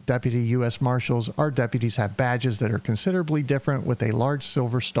not deputy U.S. Marshals. Our deputies have badges that are considerably different with a large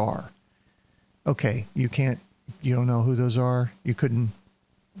silver star. Okay, you don't know who those are. You couldn't,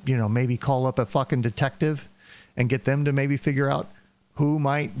 maybe call up a fucking detective and get them to maybe figure out who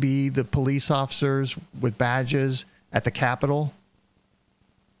might be the police officers with badges at the Capitol.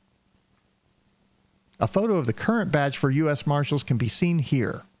 A photo of the current badge for U.S. Marshals can be seen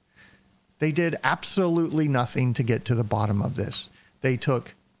here. They did absolutely nothing to get to the bottom of this. They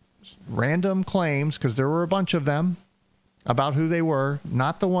took random claims, because there were a bunch of them, about who they were,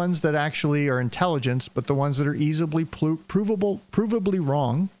 not the ones that actually are intelligence, but the ones that are easily provably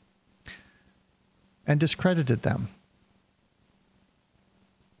wrong, and discredited them.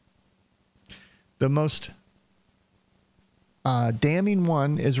 The most damning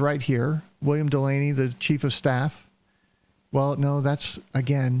one is right here. William Delaney, the chief of staff. Well, no, that's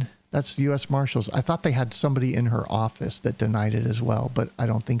the U.S. Marshals. I thought they had somebody in her office that denied it as well, but I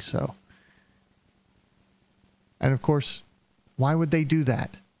don't think so. And of course, why would they do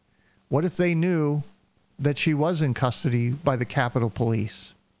that? What if they knew that she was in custody by the Capitol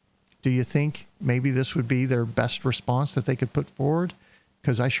Police? Do you think maybe this would be their best response that they could put forward?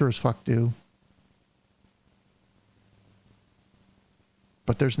 Because I sure as fuck do.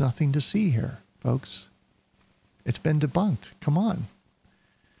 But there's nothing to see here, folks. It's been debunked. Come on.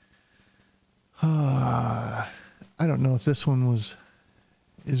 I don't know if this one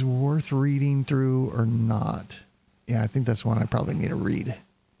is worth reading through or not. Yeah, I think that's one I probably need to read.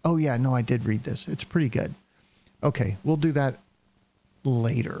 Oh, yeah, no, I did read this. It's pretty good. Okay, we'll do that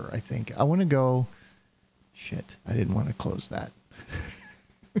later, I think. I want to go... Shit, I didn't want to close that.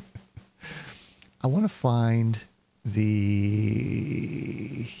 I want to find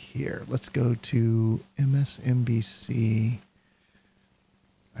here. Let's go to MSNBC.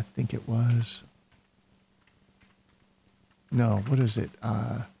 I think it was... No, what is it?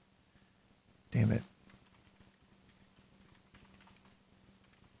 Damn it.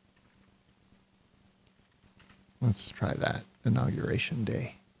 Let's try that. Inauguration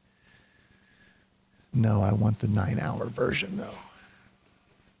Day. No, I want the 9-hour version, though.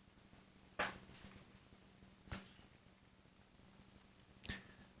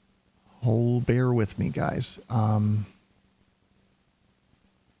 Bear with me, guys.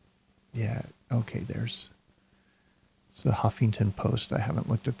 Yeah, okay, there's the Huffington Post. I haven't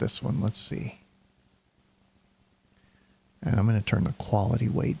looked at this one. Let's see. And I'm going to turn the quality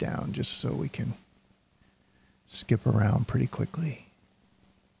way down just so we can skip around pretty quickly.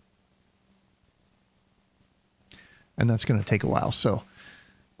 And that's going to take a while. So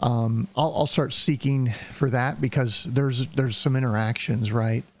I'll start seeking for that because there's some interactions,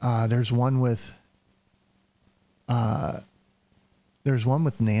 right? There's one with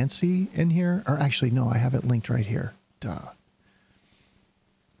Nancy in here. Or actually, no, I have it linked right here. Duh.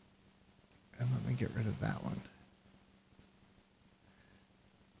 And let me get rid of that one.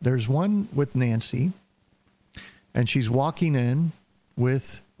 There's one with Nancy, and she's walking in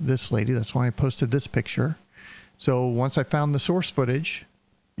with this lady. That's why I posted this picture. So once I found the source footage,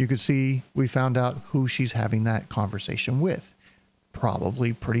 you could see we found out who she's having that conversation with.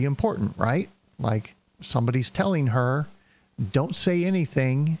 Probably pretty important, right? Like somebody's telling her, don't say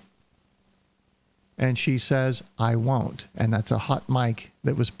anything. And she says, I won't. And that's a hot mic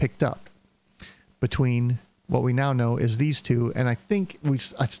that was picked up between what we now know is these two. And I think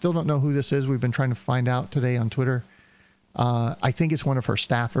I still don't know who this is. We've been trying to find out today on Twitter. I think it's one of her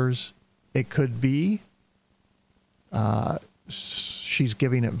staffers. It could be she's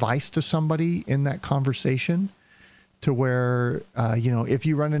giving advice to somebody in that conversation to where, if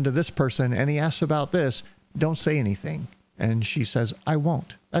you run into this person and he asks about this, don't say anything. And she says, I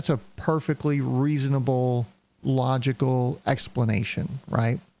won't. That's a perfectly reasonable, logical explanation,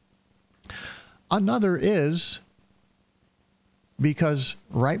 right? Another is because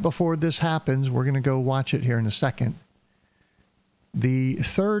right before this happens, we're going to go watch it here in a second. The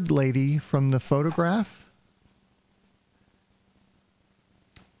third lady from the photograph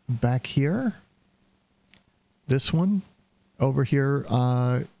back here, this one over here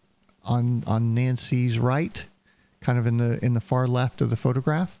on Nancy's right, kind of in the far left of the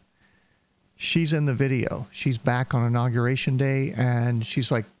photograph. She's in the video. She's back on Inauguration Day, and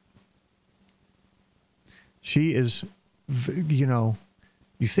she's like, she is, you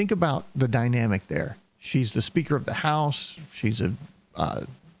think about the dynamic there. She's the Speaker of the House. She's a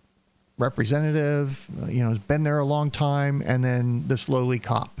representative, has been there a long time. And then this lowly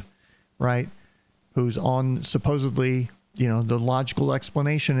cop, right, who's on supposedly, the logical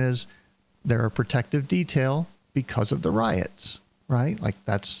explanation is they're a protective detail because of the riots, right? Like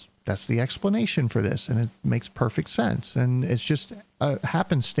that's the explanation for this. And it makes perfect sense. And it's just a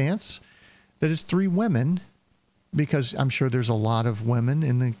happenstance that it's three women, because I'm sure there's a lot of women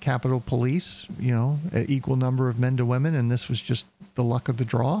in the Capitol Police, an equal number of men to women, and this was just the luck of the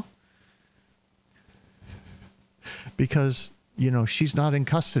draw. Because, she's not in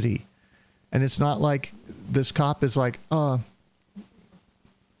custody. And it's not like this cop is like, or,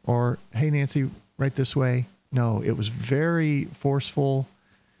 hey, Nancy, right this way. No, it was very forceful.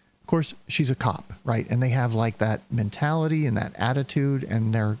 Of course, she's a cop, right? And they have like that mentality and that attitude,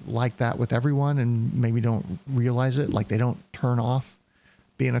 and they're like that with everyone and maybe don't realize it. Like they don't turn off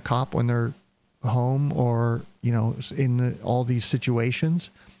being a cop when they're home or, in all these situations.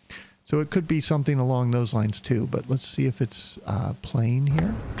 So it could be something along those lines too, but let's see if it's playing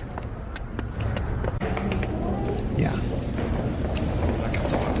here. Yeah.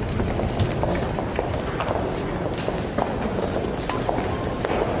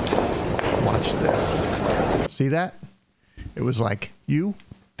 Watch this. See that? It was like, you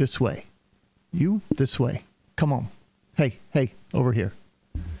this way. You this way. Come on. Hey, over here.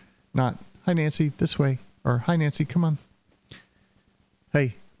 Not, hi, Nancy, this way. Or, hi, Nancy, come on.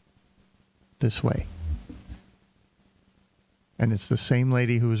 Hey, this way. And it's the same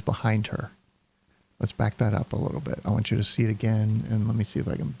lady who was behind her. Let's back that up a little bit. I want you to see it again. And let me see if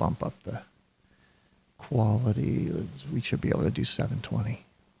I can bump up the quality. We should be able to do 720.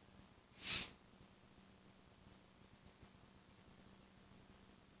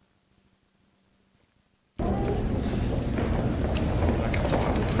 Let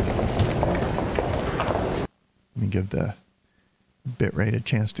me give the bitrate a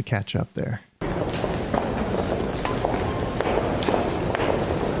chance to catch up there.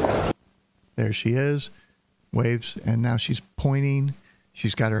 There she is, waves, and now she's pointing.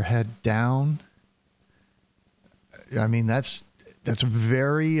 She's got her head down. I mean, that's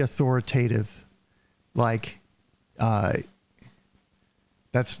very authoritative. Like, that's,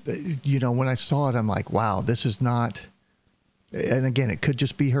 when I saw it, I'm like, wow, this is not, and again, it could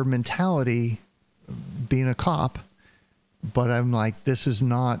just be her mentality being a cop, but I'm like, this is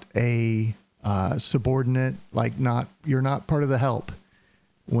not a subordinate, like you're not part of the help.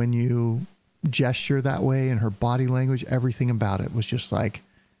 When you gesture that way, and her body language, everything about it was just like,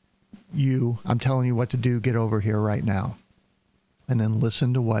 I'm telling you what to do, get over here right now. And then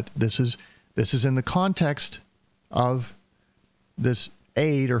listen to what this is in the context of this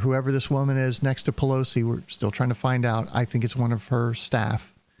aide or whoever this woman is next to Pelosi. We're still trying to find out. I think it's one of her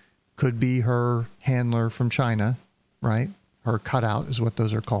staff. Could be her handler from China, right? Her cutout is what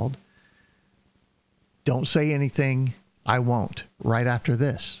those are called. Don't say anything. I won't. Right after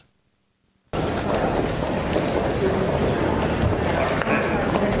this.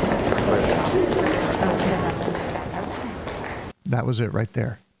 That was it right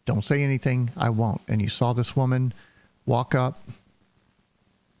there. Don't say anything. I won't. And you saw this woman walk up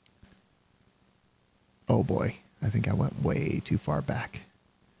Oh boy, I think I went way too far back.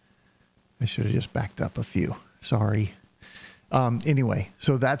 I should have just backed up a few. Sorry. Anyway,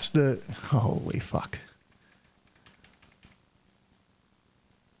 so that's the, holy fuck.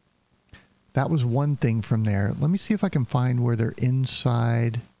 That was one thing from there. Let me see if I can find where they're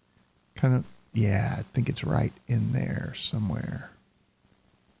inside. Kind of, yeah, I think it's right in there somewhere.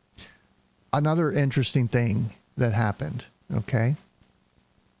 Another interesting thing that happened, okay?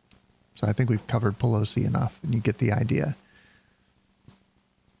 So I think we've covered Pelosi enough, and you get the idea.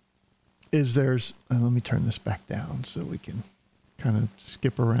 Is there's, let me turn this back down so we can kind of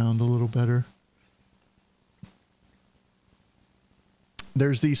skip around a little better.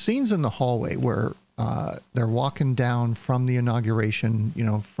 There's these scenes in the hallway where they're walking down from the inauguration, you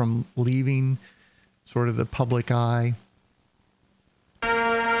know, from leaving sort of the public eye.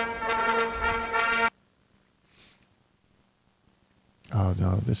 Oh,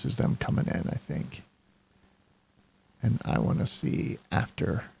 no, this is them coming in, I think. And I want to see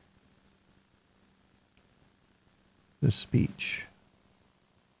after the speech.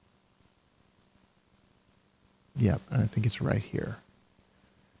 Yep, I think it's right here.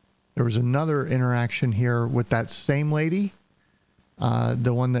 There was another interaction here with that same lady,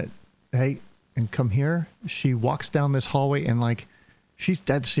 the one that, hey, and come here. She walks down this hallway and like, she's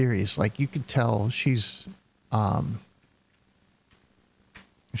dead serious. Like you could tell she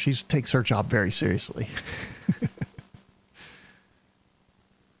takes her job very seriously.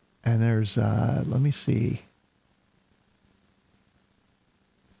 And there's, let me see.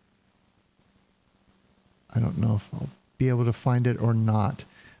 I don't know if I'll be able to find it or not.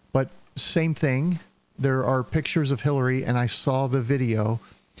 But same thing. There are pictures of Hillary, and I saw the video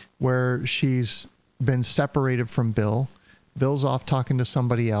where she's been separated from Bill. Bill's off talking to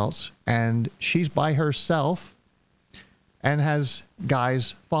somebody else, and she's by herself and has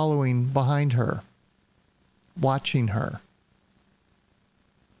guys following behind her, watching her.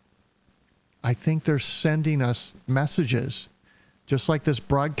 I think they're sending us messages, just like this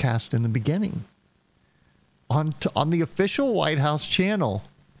broadcast in the beginning. On the official White House channel,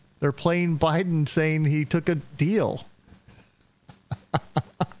 they're playing Biden saying he took a deal.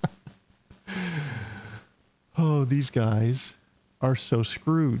 Oh, these guys are so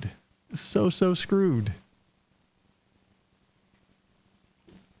screwed. So screwed.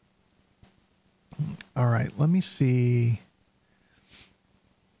 All right, let me see.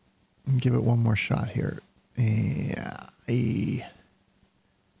 Give it one more shot here. Yeah, I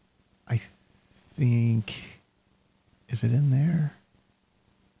think, is it in there?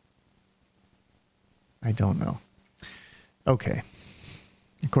 I don't know. Okay.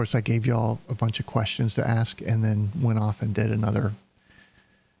 Of course, I gave y'all a bunch of questions to ask and then went off and did another,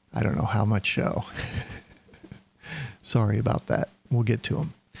 I don't know how much show. Sorry about that. We'll get to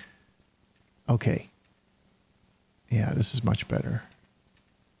them. Okay. Yeah, this is much better.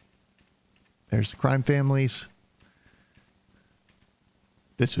 There's the crime families.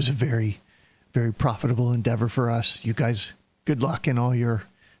 This was a very, very profitable endeavor for us. You guys, good luck in all your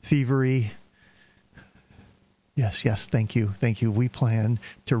thievery. Yes, thank you. We plan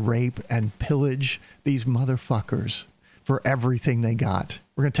to rape and pillage these motherfuckers for everything they got.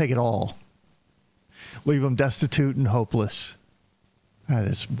 We're going to take it all. Leave them destitute and hopeless. That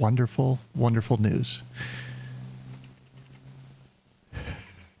is wonderful, wonderful news.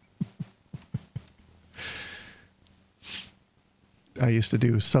 I used to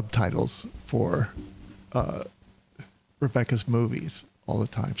do subtitles for Rebecca's movies all the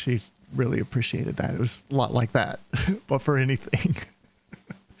time. She really appreciated that. It was a lot like that, but for anything.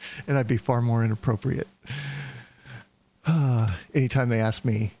 And I'd be far more inappropriate. Anytime they ask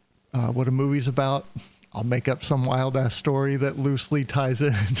me what a movie's about, I'll make up some wild-ass story that loosely ties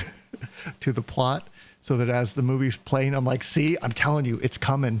in to the plot so that as the movie's playing, I'm like, see, I'm telling you, it's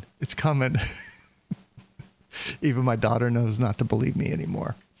coming. It's coming. Even my daughter knows not to believe me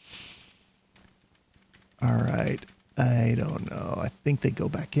anymore. All right. I don't know. I think they go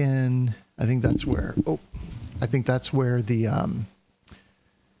back in. I think that's where, the,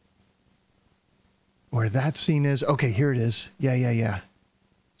 where that scene is. Okay, here it is. Yeah.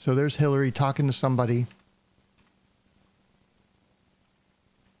 So there's Hillary talking to somebody.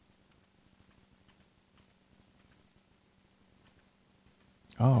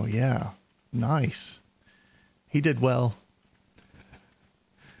 Oh, yeah. Nice. He did well.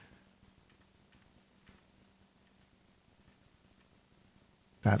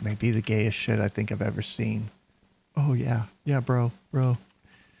 That may be the gayest shit I think I've ever seen. Oh, yeah. Yeah, bro.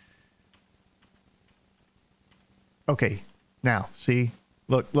 Okay. Now, see?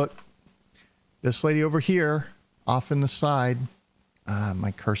 Look. This lady over here, off in the side.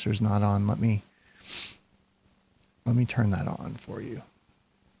 My cursor's not on. Let me Let me turn that on for you.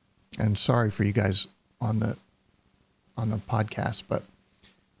 And sorry for you guys on the podcast, but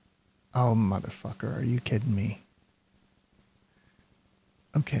oh, motherfucker, are you kidding me?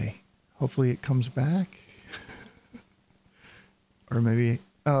 Okay, hopefully it comes back. Or maybe,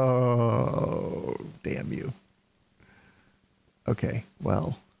 oh, damn you. Okay,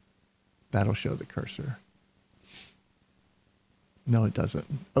 well, that'll show the cursor. No, it doesn't.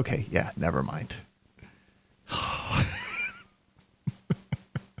 Okay, yeah, never mind.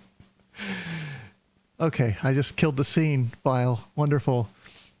 Okay, I just killed the scene file. Wonderful.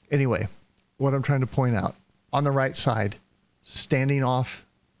 Anyway, what I'm trying to point out, on the right side, standing off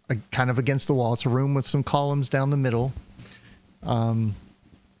kind of against the wall, it's a room with some columns down the middle.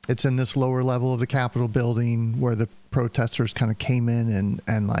 It's in this lower level of the Capitol building where the protesters kind of came in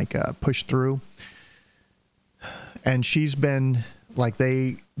and pushed through. And she's been like,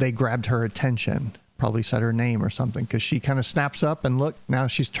 they grabbed her attention, probably said her name or something, because she kind of snaps up and look, now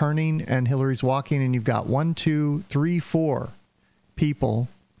she's turning and Hillary's walking, and you've got 1, 2, 3, 4 people,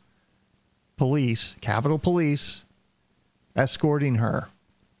 police, Capitol Police, escorting her.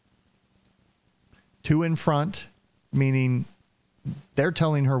 2 in front, meaning they're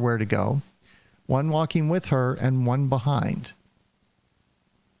telling her where to go. 1 walking with her and 1 behind.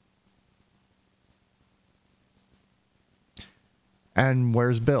 And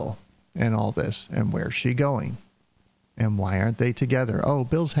where's Bill in all this? And where's she going? And why aren't they together? Oh,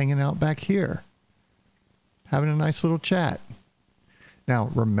 Bill's hanging out back here, having a nice little chat. Now,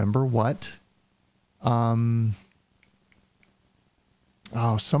 remember what?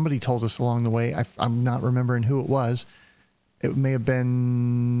 Somebody told us along the way. I'm not remembering who it was. It may have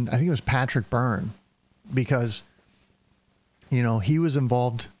been, I think it was Patrick Byrne, because, you know, he was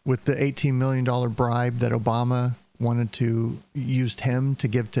involved with the $18 million bribe that Obama wanted to used him to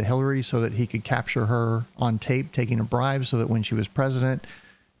give to Hillary so that he could capture her on tape taking a bribe, so that when she was president,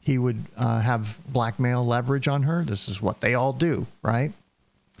 he would have blackmail leverage on her. This is what they all do, right?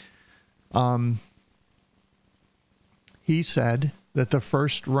 He said that the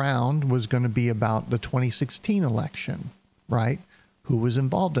first round was going to be about the 2016 election, right? Who was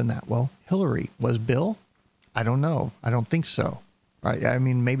involved in that? Well, Hillary. Was Bill? I don't know. I don't think so. Right? I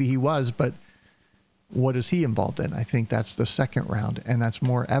mean, maybe he was, but what is he involved in? I think that's the second round, and that's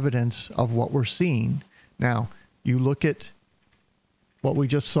more evidence of what we're seeing. Now, you look at what we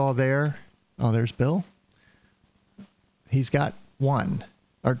just saw there. Oh, there's Bill. He's got 1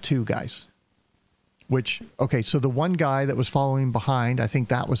 or 2 guys. Which, okay, so the 1 guy that was following behind, I think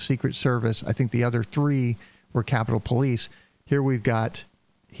that was Secret Service. I think the other 3 were Capitol Police. Here we've got,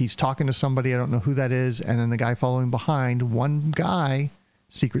 he's talking to somebody, I don't know who that is, and then the guy following behind, 1 guy,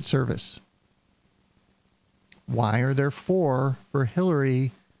 Secret Service. Why are there 4 for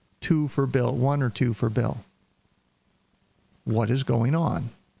Hillary, 2 for Bill, 1 or 2 for Bill? What is going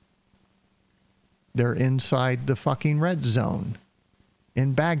on? They're inside the fucking red zone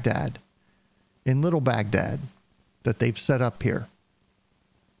in Baghdad, in Little Baghdad, that they've set up here.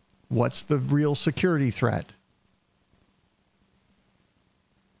 What's the real security threat?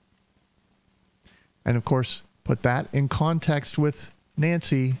 And of course, put that in context with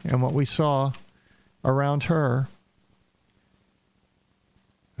Nancy and what we saw around her.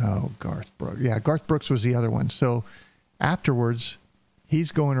 Oh, Garth Brooks. Yeah, Garth Brooks was the other one. So afterwards,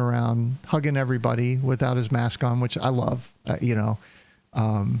 he's going around hugging everybody without his mask on, which I love.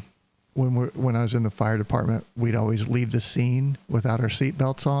 When I was in the fire department, we'd always leave the scene without our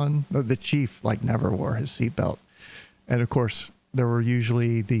seatbelts on. The chief never wore his seatbelt. And of course, there were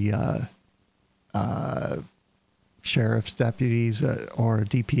usually the sheriff's deputies or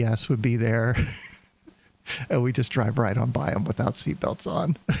DPS would be there. And we just drive right on by them without seatbelts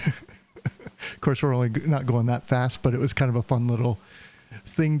on. Of course, we're only not going that fast, but it was kind of a fun little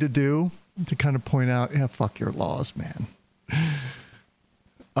thing to do, to kind of point out, yeah, fuck your laws, man.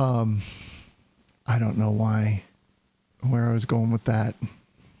 I don't know where I was going with that.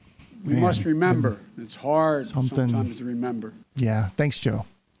 We must remember. It's hard sometimes to remember. Yeah. Thanks, Joe.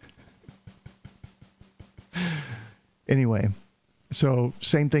 Anyway, so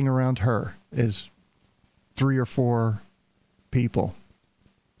same thing around her is 3 or 4 people,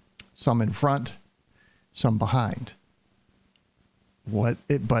 some in front, some behind. But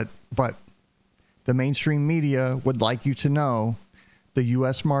the mainstream media would like you to know the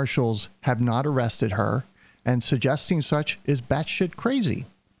U.S. Marshals have not arrested her, and suggesting such is batshit crazy.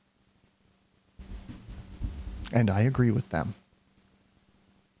 And I agree with them.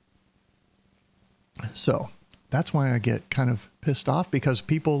 So that's why I get kind of pissed off, because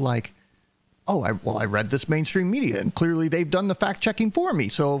people I read this mainstream media and clearly they've done the fact checking for me.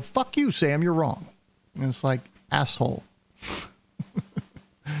 So fuck you, Sam, you're wrong. And it's like, asshole.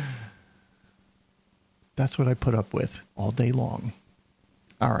 That's what I put up with all day long.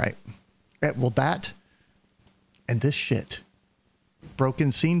 All right. Well, that and this shit.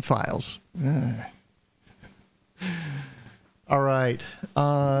 Broken scene files. All right.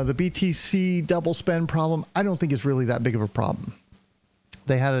 The BTC double spend problem, I don't think it's really that big of a problem.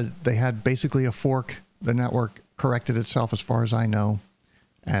 They had basically a fork. The network corrected itself as far as I know,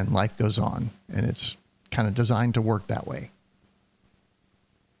 and life goes on. And it's kind of designed to work that way.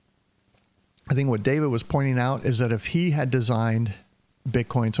 I think what David was pointing out is that if he had designed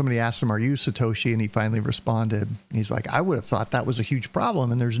Bitcoin, somebody asked him, are you Satoshi? And he finally responded. He's like, I would have thought that was a huge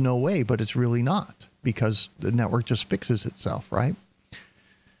problem, and there's no way, but it's really not, because the network just fixes itself, right?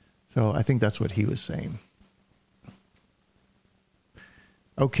 So I think that's what he was saying.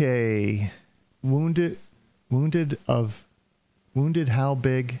 Okay. Wounded how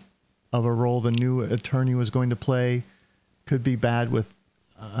big of a role the new attorney was going to play could be bad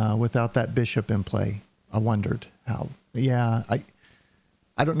without that bishop in play. I wondered how. Yeah,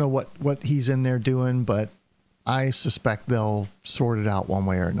 I don't know what he's in there doing, but I suspect they'll sort it out one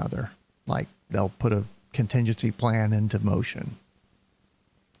way or another. Like they'll put a contingency plan into motion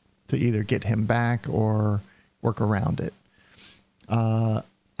to either get him back or work around it.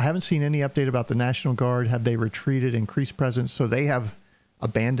 I haven't seen any update about the National Guard. Have they retreated, increased presence? So they have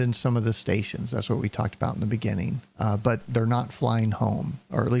abandoned some of the stations. That's what we talked about in the beginning. But they're not flying home,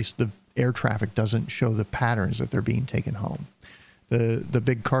 or at least the air traffic doesn't show the patterns that they're being taken home. The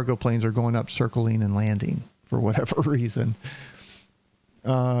big cargo planes are going up, circling and landing for whatever reason.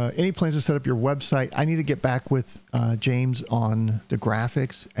 Any plans to set up your website? I need to get back with James on the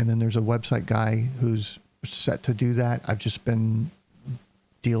graphics, and then there's a website guy who's set to do that. I've just been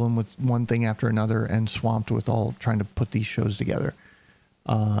dealing with one thing after another and swamped with all trying to put these shows together.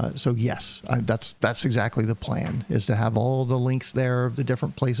 So yes, that's exactly the plan, is to have all the links there of the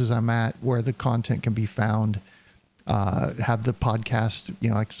different places I'm at where the content can be found. Have the podcast,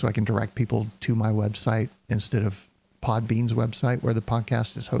 so I can direct people to my website instead of Podbean's website where the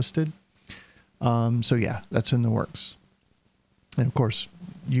podcast is hosted. So yeah, that's in the works. And of course,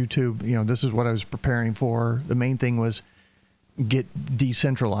 YouTube, this is what I was preparing for. The main thing was get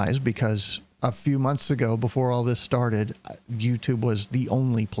decentralized, because a few months ago, before all this started, YouTube was the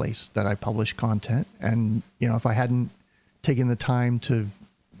only place that I published content. And, if I hadn't taken the time to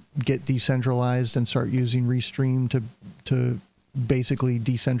get decentralized and start using Restream to basically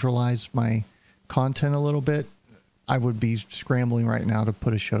decentralize my content a little bit, I would be scrambling right now to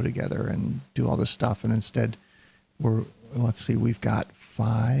put a show together and do all this stuff. And instead, we've got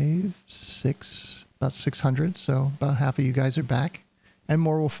about 600. So about half of you guys are back, and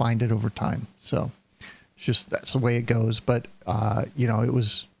more will find it over time. So it's just, that's the way it goes. But, it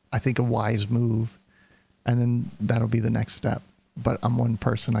was, I think, a wise move, and then that'll be the next step. But I'm one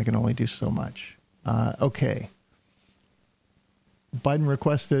person. I can only do so much. Okay. Biden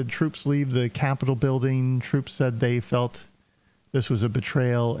requested troops leave the Capitol building. Troops said they felt this was a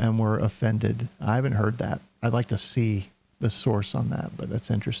betrayal and were offended. I haven't heard that. I'd like to see the source on that, but that's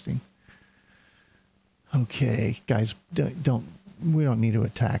interesting. Okay, guys, we don't need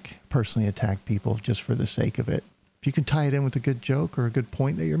to personally attack people just for the sake of it. If you can tie it in with a good joke or a good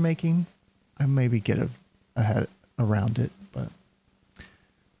point that you're making, I maybe get ahead around it. But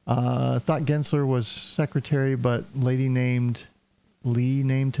thought Gensler was secretary, but lady named Lee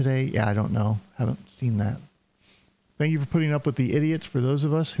named today. Yeah, I don't know. Haven't seen that. Thank you for putting up with the idiots. For those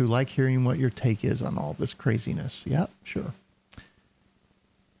of us who like hearing what your take is on all this craziness. Yeah, sure.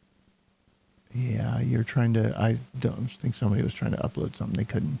 Yeah, you're trying to, I don't think somebody was trying to upload something. They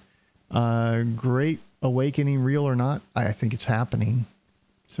couldn't. Great awakening, real or not? I think it's happening.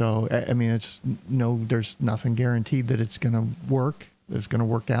 So, I mean, there's nothing guaranteed that it's going to work, that it's going to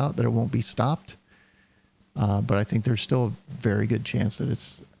work out, that it won't be stopped. But I think there's still a very good chance that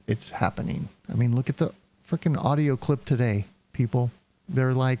it's happening. I mean, look at the freaking audio clip today, people.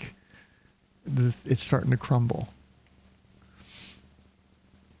 They're like, it's starting to crumble.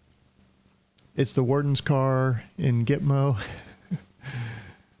 It's the warden's car in Gitmo.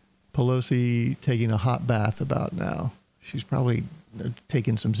 Pelosi taking a hot bath about now. She's probably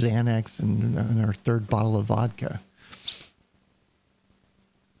taking some Xanax and her third bottle of vodka.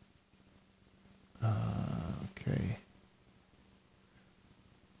 Okay.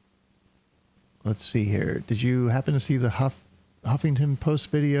 Let's see here. Did you happen to see the Huffington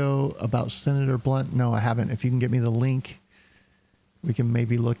Post video about Senator Blunt? No, I haven't. If you can get me the link, we can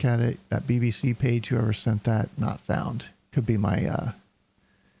maybe look at it. That BBC page, whoever sent that, not found. Could be my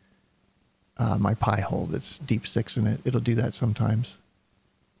my pie hole that's deep six in it. It'll do that sometimes.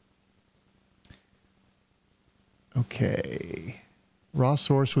 Okay. Raw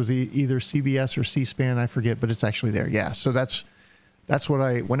source was either CBS or C-SPAN. I forget, but it's actually there. Yeah. So that's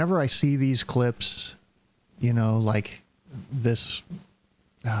what whenever I see these clips, you know, like this,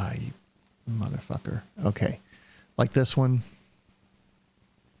 you motherfucker. Okay. Like this one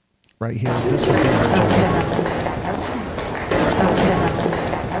right here. This was the original.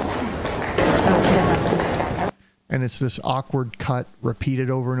 And it's this awkward cut repeated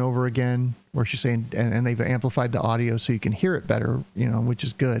over and over again where she's saying, and they've amplified the audio so you can hear it better, you know, which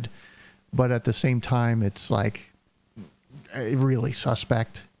is good. But at the same time, it's like really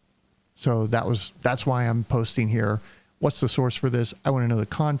suspect. So that's why I'm posting here. What's the source for this? I want to know the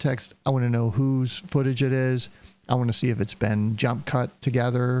context. I want to know whose footage it is. I want to see if it's been jump cut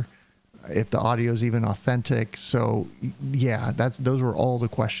together, if the audio is even authentic. So yeah, those were all the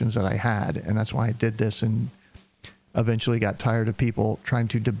questions that I had. And that's why I did this, and eventually got tired of people trying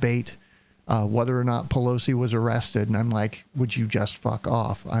to debate whether or not Pelosi was arrested. And I'm like, would you just fuck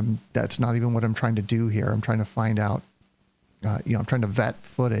off? That's not even what I'm trying to do here. I'm trying to find out, I'm trying to vet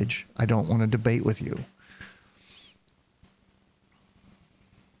footage. I don't want to debate with you.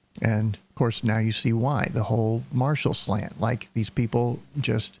 And of course, now you see why, the whole Marshall slant. Like, these people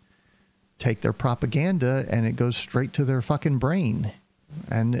just take their propaganda and it goes straight to their fucking brain,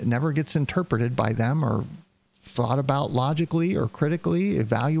 and it never gets interpreted by them or thought about logically or critically,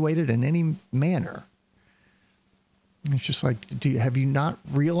 evaluated in any manner. It's just like, have you not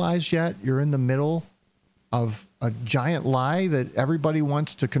realized yet you're in the middle of a giant lie that everybody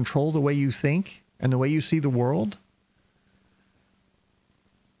wants to control the way you think and the way you see the world?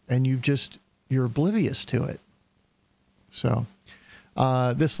 And you're oblivious to it. So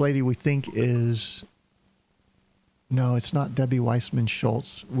this lady we think is, no, it's not Debbie Weissman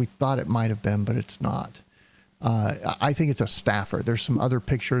Schultz. We thought it might have been, but it's not. I think it's a staffer. There's some other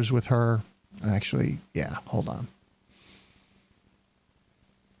pictures with her. Actually, yeah, hold on.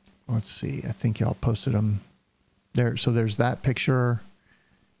 Let's see. I think y'all posted them there. So there's that picture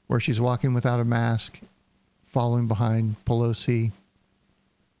where she's walking without a mask, following behind Pelosi.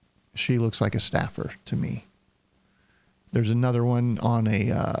 She looks like a staffer to me. There's another one on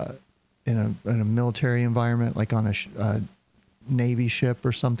in a military environment, like on a Navy ship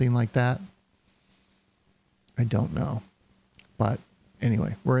or something like that. I don't know. But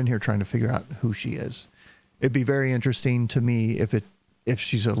anyway, we're in here trying to figure out who she is. It'd be very interesting to me if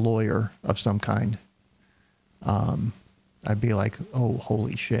she's a lawyer of some kind. I'd be like, oh,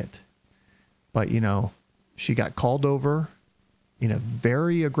 holy shit. But, she got called over in a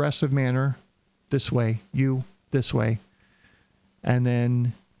very aggressive manner. This way, this way. And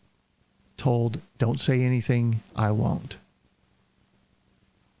then told, don't say anything, I won't.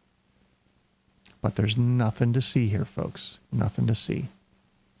 But there's nothing to see here, folks. Nothing to see.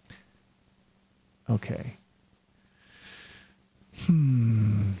 Okay.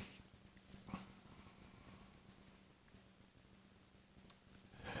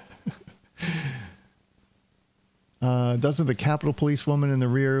 Doesn't the Capitol Police woman in the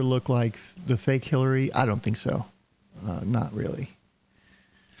rear look like the fake Hillary? I don't think so. Not really.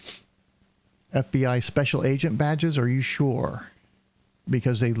 FBI special agent badges, are you sure?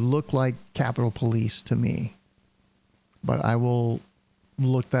 Because they look like Capitol Police to me. But I will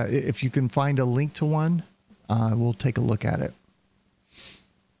look that. If you can find a link to one, we'll take a look at it.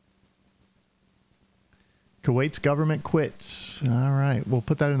 Kuwait's government quits. All right. We'll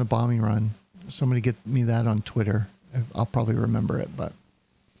put that in the bombing run. Somebody get me that on Twitter. I'll probably remember it,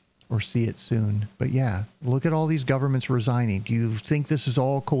 or see it soon. But yeah, look at all these governments resigning. Do you think this is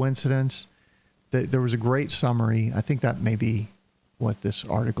all coincidence? There was a great summary. I think that may be what this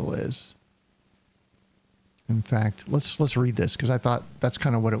article is. In fact, let's read this, because I thought that's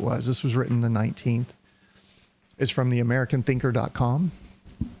kind of what it was. This was written the 19th. It's from the AmericanThinker.com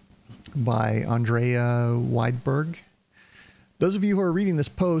by Andrea Weidberg. Those of you who are reading this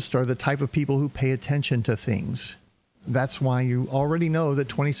post are the type of people who pay attention to things. That's why you already know that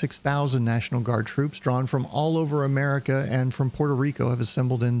 26,000 National Guard troops drawn from all over America and from Puerto Rico have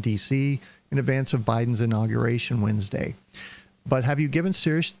assembled in D.C. in advance of Biden's inauguration Wednesday. But have you given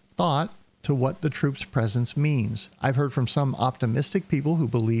serious thought to what the troops' presence means? I've heard from some optimistic people who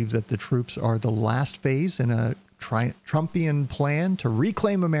believe that the troops are the last phase in a Trumpian plan to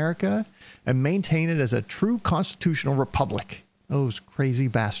reclaim America and maintain it as a true constitutional republic. Those crazy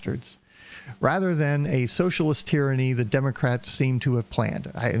bastards. Rather than a socialist tyranny the Democrats seem to have planned.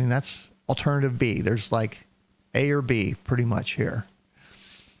 I mean, that's alternative B. There's like A or B pretty much here.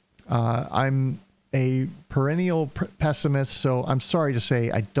 I'm a perennial pessimist, so I'm sorry to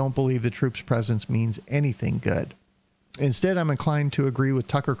say I don't believe the troops' presence means anything good. Instead, I'm inclined to agree with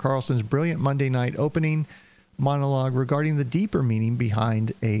Tucker Carlson's brilliant Monday night opening. monologue regarding the deeper meaning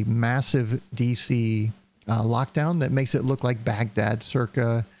behind a massive D.C. Lockdown that makes it look like Baghdad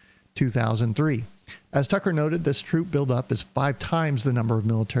circa 2003. As Tucker noted, this troop buildup is 5 times the number of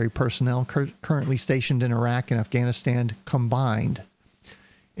military personnel currently stationed in Iraq and Afghanistan combined.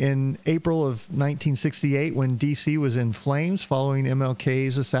 In April of 1968, when D.C. was in flames following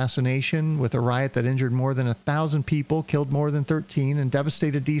MLK's assassination with a riot that injured more than 1,000 people, killed more than 13, and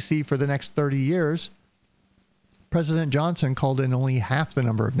devastated D.C. for the next 30 years, President Johnson called in only half the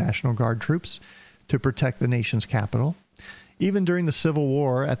number of National Guard troops to protect the nation's capital. Even during the Civil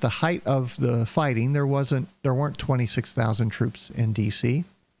War, at the height of the fighting, there weren't 26,000 troops in D.C.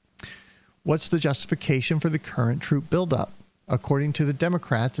 What's the justification for the current troop buildup? According to the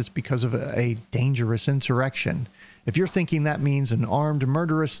Democrats, it's because of a dangerous insurrection. If you're thinking that means an armed,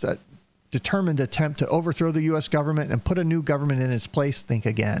 murderous, determined attempt to overthrow the U.S. government and put a new government in its place, think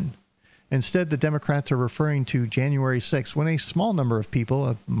again. Instead, the Democrats are referring to January 6th, when a small number of people,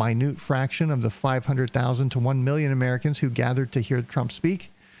 a minute fraction of the 500,000 to 1 million Americans who gathered to hear Trump speak,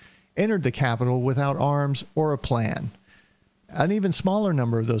 entered the Capitol without arms or a plan. An even smaller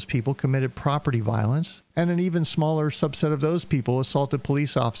number of those people committed property violence, and an even smaller subset of those people assaulted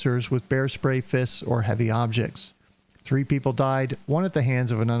police officers with bear spray fists or heavy objects. 3 people died, 1 at the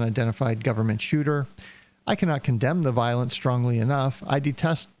hands of an unidentified government shooter. I cannot condemn the violence strongly enough. I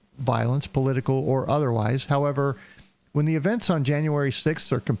detest violence, political or otherwise. However, when the events on January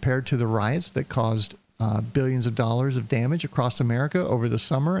 6th are compared to the riots that caused billions of dollars of damage across America over the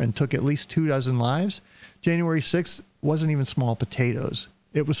summer and took at least 24 lives, January 6th wasn't even small potatoes.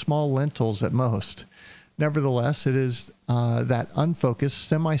 It was small lentils at most. Nevertheless, it is that unfocused,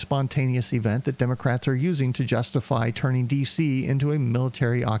 semi-spontaneous event that Democrats are using to justify turning D.C. into a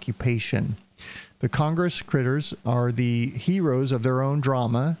military occupation. The Congress critters are the heroes of their own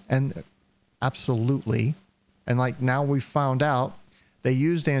drama, and absolutely. And like now we've found out, they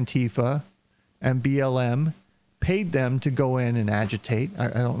used Antifa and BLM, paid them to go in and agitate. I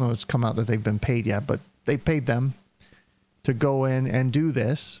don't know if it's come out that they've been paid yet, but they paid them to go in and do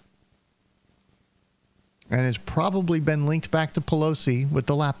this. And it's probably been linked back to Pelosi with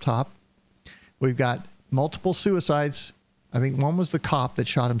the laptop. We've got multiple suicides. I think one was the cop that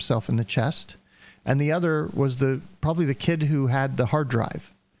shot himself in the chest. And the other was probably the kid who had the hard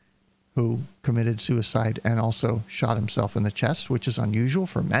drive, who committed suicide and also shot himself in the chest, which is unusual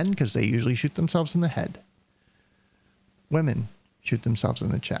for men because they usually shoot themselves in the head. Women shoot themselves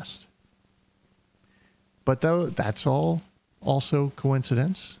in the chest. But though that's all also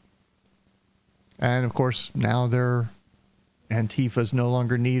coincidence. And of course, now Antifa's no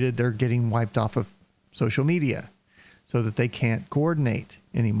longer needed. They're getting wiped off of social media so that they can't coordinate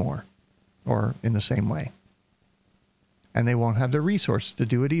anymore or in the same way. And they won't have the resources to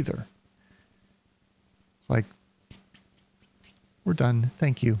do it either. It's like, we're done.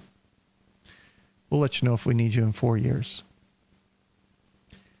 Thank you. We'll let you know if we need you in 4 years.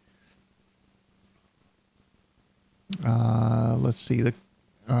 Let's see.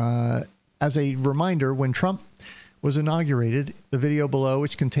 As a reminder, when Trump was inaugurated, the video below,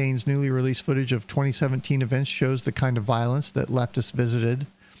 which contains newly released footage of 2017 events, shows the kind of violence that leftists visited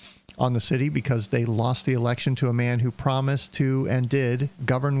on the city because they lost the election to a man who promised to and did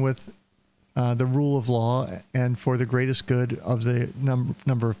govern with the rule of law and for the greatest good of the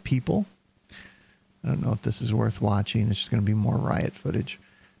number of people. I don't know if this is worth watching. It's just going to be more riot footage.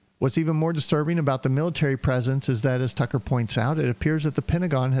 What's even more disturbing about the military presence is that, as Tucker points out, it appears that the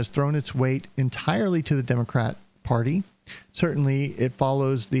Pentagon has thrown its weight entirely to the Democrat Party. Certainly, it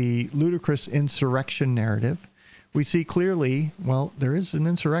follows the ludicrous insurrection narrative. We see clearly, well, there is an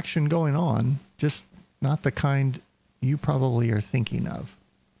insurrection going on, just not the kind you probably are thinking of.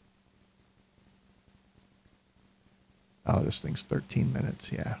 Oh, this thing's 13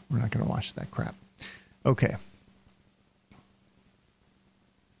 minutes. Yeah, we're not going to watch that crap. Okay.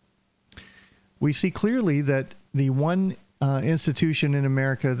 We see clearly that the one institution in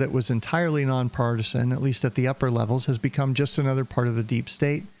America that was entirely nonpartisan, at least at the upper levels, has become just another part of the deep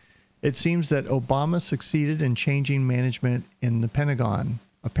state. It seems that Obama succeeded in changing management in the Pentagon.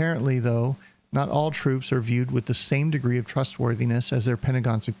 Apparently, though, not all troops are viewed with the same degree of trustworthiness as their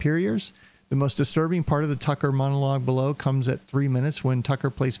Pentagon superiors. The most disturbing part of the Tucker monologue below comes at 3 minutes when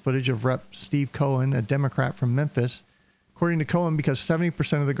Tucker plays footage of Rep. Steve Cohen, a Democrat from Memphis. According to Cohen, because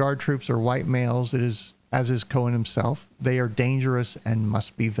 70% of the Guard troops are white males, as is Cohen himself, they are dangerous and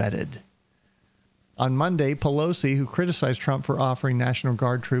must be vetted. On Monday, Pelosi, who criticized Trump for offering National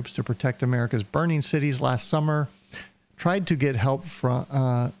Guard troops to protect America's burning cities last summer, tried to help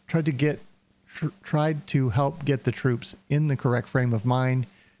get the troops in the correct frame of mind.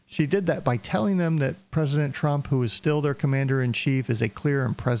 She did that by telling them that President Trump, who is still their commander-in-chief, is a clear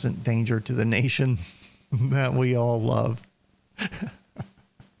and present danger to the nation that we all love.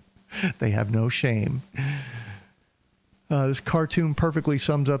 They have no shame. This cartoon perfectly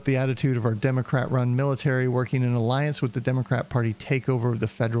sums up the attitude of our Democrat-run military working in alliance with the Democrat Party takeover of the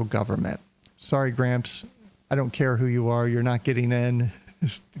federal government. Sorry, Gramps. I don't care who you are. You're not getting in.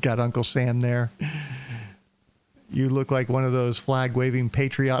 Got Uncle Sam there. You look like one of those flag-waving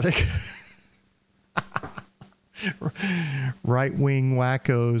patriotic right-wing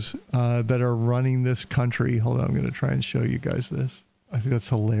wackos that are running this country. Hold on, I'm going to try and show you guys this. I think that's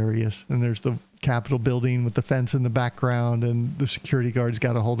hilarious. And there's the Capitol building with the fence in the background, and the security guards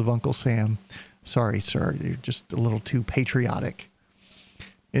got a hold of Uncle Sam. Sorry, sir. You're just a little too patriotic.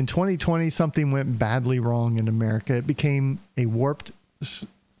 In 2020, something went badly wrong in America. It became a warped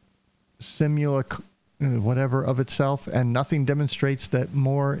simulacrum, whatever, of itself, and nothing demonstrates that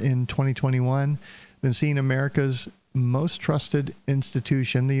more in 2021 than seeing America's most trusted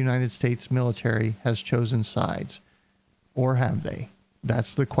institution, the United States military, has chosen sides. Or have they?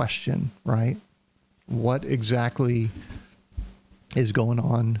 That's the question, right? What exactly is going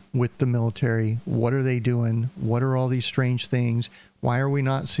on with the military? What are they doing? What are all these strange things? Why are we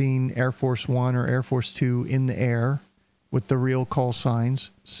not seeing Air Force One or Air Force Two in the air with the real call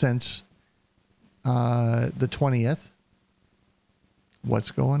signs since the 20th?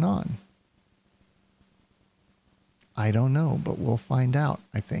 What's going on? I don't know, but we'll find out,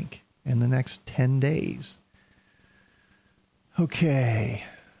 I think, in the next 10 days. Okay.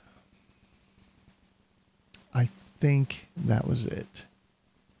 I think that was it.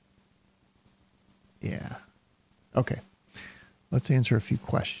 Yeah. Okay. Let's answer a few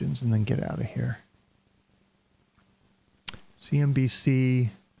questions and then get out of here. CNBC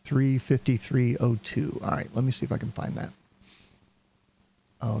 35302. All right, let me see if I can find that.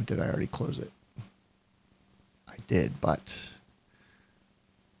 Oh, did I already close it? I did, but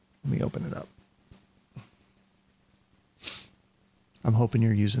let me open it up. I'm hoping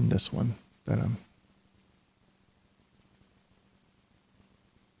you're using this one that I'm.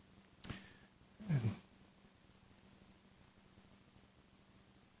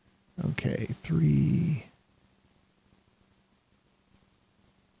 Okay, 3.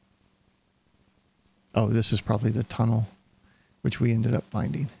 Oh, this is probably the tunnel, which we ended up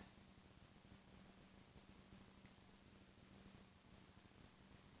finding.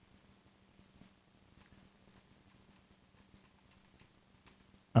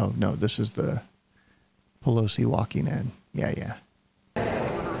 Oh, no, this is the Pelosi walking in. Yeah.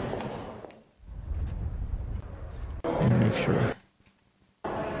 Let me make sure.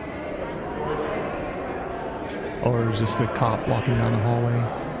 Or is this the cop walking down the hallway?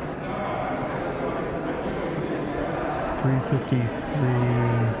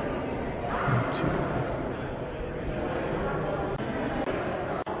 35302.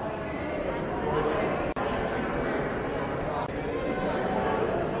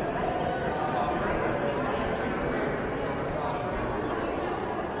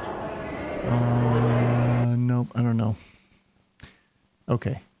 Nope, I don't know.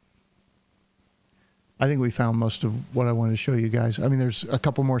 Okay. I think we found most of what I wanted to show you guys. I mean, there's a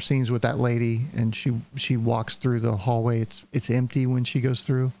couple more scenes with that lady, and she walks through the hallway. It's empty when she goes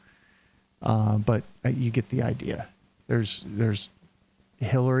through, but you get the idea. There's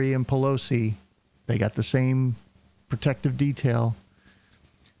Hillary and Pelosi. They got the same protective detail,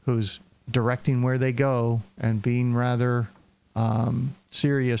 who's directing where they go and being rather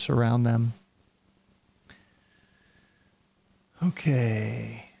serious around them.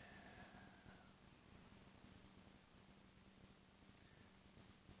 Okay.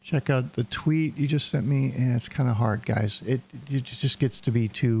 Check out the tweet you just sent me. And it's kind of hard, guys. It just gets to be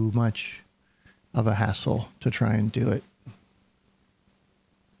too much of a hassle to try and do it.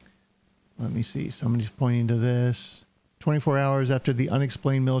 Let me see. Somebody's pointing to this. 24 hours after the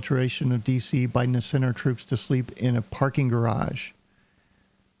unexplained militarization of D.C., Biden has sent our troops to sleep in a parking garage.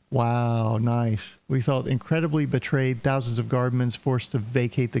 Wow, nice. We felt incredibly betrayed. Thousands of guardsmen forced to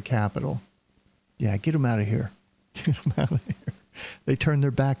vacate the Capitol. Yeah, get them out of here. Get them out of here. They turned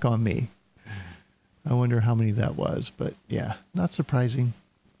their back on me. I wonder how many that was, but yeah, not surprising.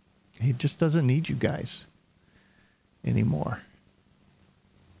 He just doesn't need you guys anymore.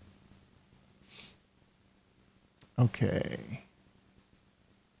 Okay.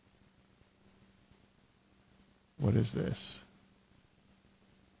 What is this?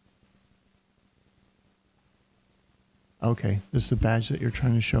 Okay, this is the badge that you're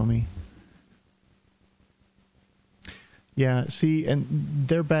trying to show me. Yeah, see, and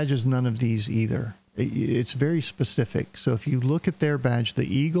their badge is none of these either. It's very specific. So if you look at their badge, the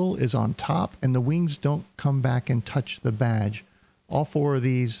eagle is on top and the wings don't come back and touch the badge. All 4 of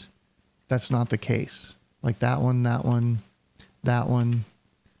these, that's not the case. Like that one, that one, that one,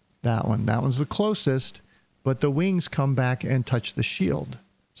 that one. That one's the closest, but the wings come back and touch the shield.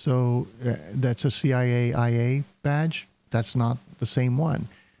 So that's a CIA IA badge. That's not the same one.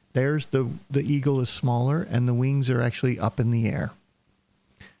 There's the eagle is smaller and the wings are actually up in the air.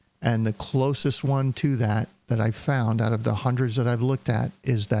 And the closest one to that I've found out of the hundreds that I've looked at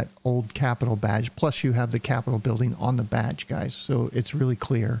is that old Capitol badge. Plus you have the Capitol building on the badge, guys. So it's really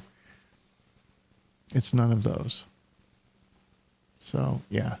clear. It's none of those. So,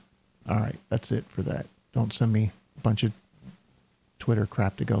 yeah. All right. That's it for that. Don't send me a bunch of Twitter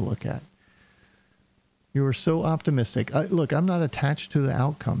crap to go look at. You were so optimistic. Look, I'm not attached to the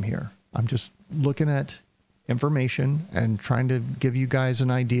outcome here. I'm just looking at information and trying to give you guys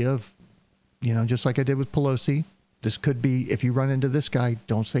an idea of, you know, just like I did with Pelosi. This could be, if you run into this guy,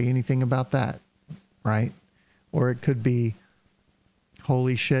 don't say anything about that, right? Or it could be,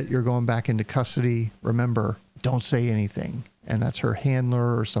 holy shit, you're going back into custody. Remember, don't say anything. And that's her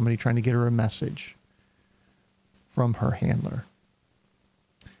handler or somebody trying to get her a message from her handler.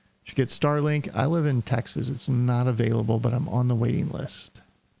 She gets Starlink. I live in Texas. It's not available, but I'm on the waiting list.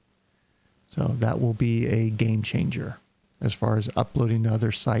 So that will be a game changer as far as uploading to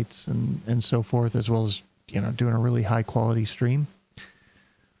other sites and so forth, as well as, you know, doing a really high quality stream.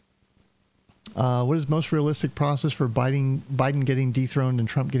 What is most realistic process for Biden getting dethroned and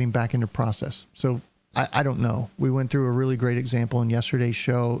Trump getting back into process? So I don't know. We went through a really great example in yesterday's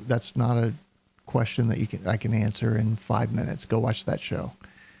show. That's not a question that I can answer in 5 minutes. Go watch that show.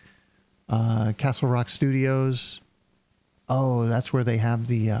 Castle Rock Studios. Oh, that's where they have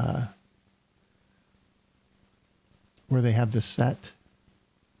the set.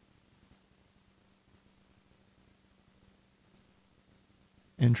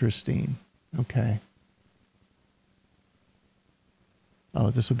 Interesting. Okay.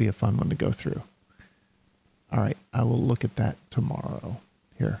 Oh, this will be a fun one to go through. All right. I will look at that tomorrow.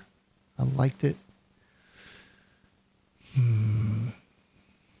 Here. I liked it.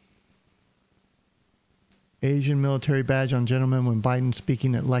 Asian military badge on gentleman when Biden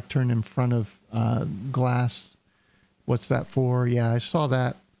speaking at lectern in front of glass. What's that for? Yeah, I saw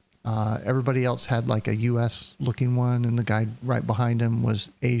that. Everybody else had like a U.S. looking one, and the guy right behind him was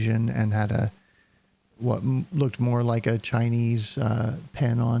Asian and had what looked more like a Chinese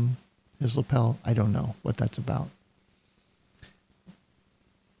pen on his lapel. I don't know what that's about.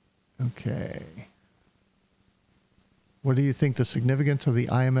 Okay. What do you think the significance of the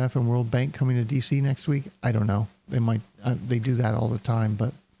IMF and World Bank coming to D.C. next week? I don't know. They might. They do that all the time,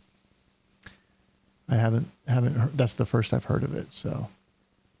 but I haven't heard. That's the first I've heard of it. So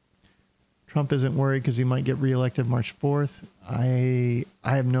Trump isn't worried because he might get reelected March 4th. I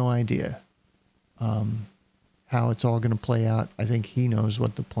have no idea how it's all going to play out. I think he knows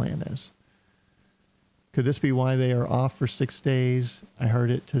what the plan is. Could this be why they are off for 6 days? I heard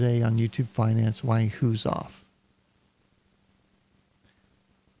it today on YouTube Finance. Why? Who's off?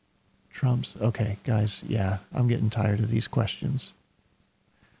 Trump's. Okay, guys. Yeah, I'm getting tired of these questions.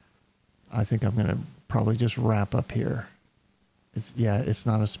 I think I'm going to probably just wrap up here. It's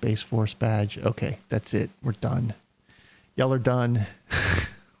not a Space Force badge. Okay, that's it. We're done. Y'all are done.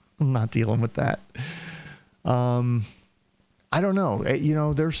 I'm not dealing with that. I don't know. You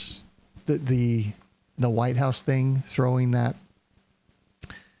know, there's the White House thing throwing that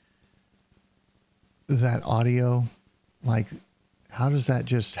audio. Like, how does that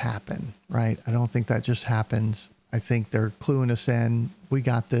just happen, right? I don't think that just happens. I think they're cluing us in. We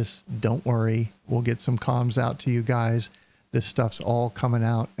got this. Don't worry. We'll get some comms out to you guys. This stuff's all coming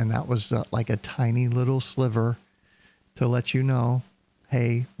out. And that was like a tiny little sliver to let you know,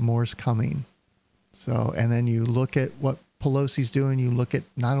 hey, more's coming. So, and then you look at what Pelosi's doing. You look at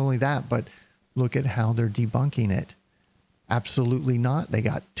not only that, but look at how they're debunking it. Absolutely not. They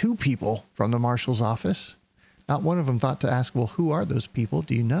got 2 people from the marshal's office. Not one of them thought to ask, well, who are those people?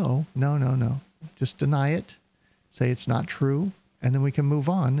 Do you know? No. Just deny it. Say it's not true. And then we can move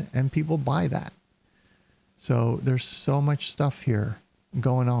on. And people buy that. So there's so much stuff here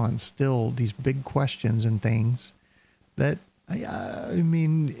going on. Still, these big questions and things that, I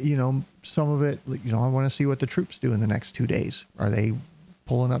mean, you know, some of it, you know, I want to see what the troops do in the next 2 days. Are they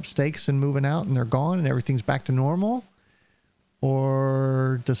pulling up stakes and moving out and they're gone and everything's back to normal?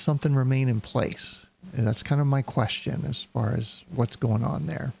 Or does something remain in place? And that's kind of my question as far as what's going on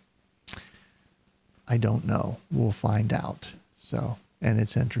there. I don't know. We'll find out. So, and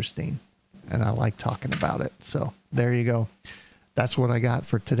it's interesting. And I like talking about it. So there you go. that's what I got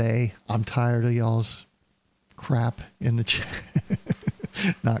for today. I'm tired of y'all's crap in the chat.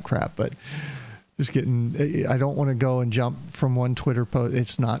 Not crap, but just getting, I don't want to go and jump from one Twitter post.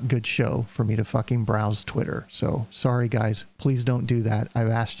 It's not a good show for me to fucking browse Twitter. So sorry guys, please don't do that. I've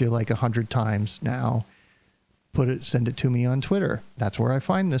asked you like 100 times now. Send it to me on Twitter. That's where I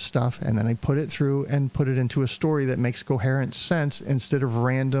find this stuff. And then I put it through and put it into a story that makes coherent sense instead of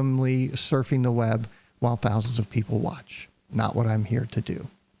randomly surfing the web while thousands of people watch. Not what I'm here to do.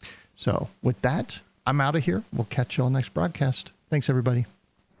 So with that, I'm out of here. We'll catch you all next broadcast. Thanks, everybody.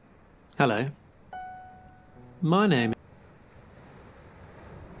 Hello. My name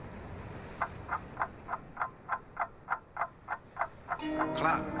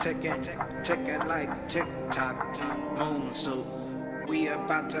Clock ticking, ticking like tick-tock, moon suit. We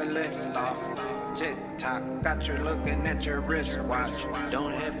about to lift off. Tick-tock, got you looking at your wristwatch.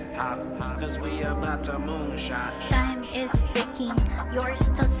 Don't hip-hop, cause we about to moonshot. Time is ticking, you're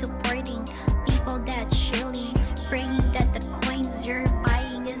still supporting people that chilling, praying that the coins you're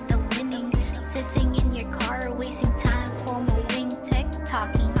buying is the winning. Sitting in your car, wasting time for my wing,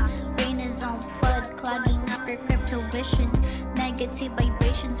 tick-tocking. Brain is on flood, clogging up your crypto vision. Negative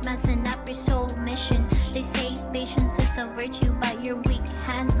vibrations messing up your soul mission. They say patience is a virtue, but your weak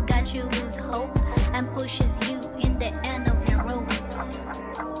hands got you lose hope and pushes you in the end of your rope.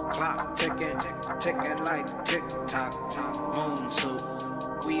 Clock ticking, ticking like tick-tock, moon suit.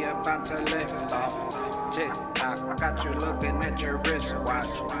 We about to lift off. Tick-tock, got you looking at your wristwatch.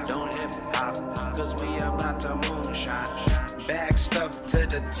 Don't hip-hop, cause we about to moonshot. Bag stuffed to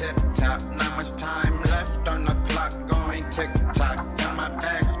the tip-top. Not much time left on the clock, going tick-tock. Till my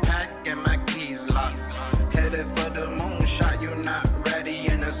bag's packed and my keys locked. Headed for the moonshot, you not ready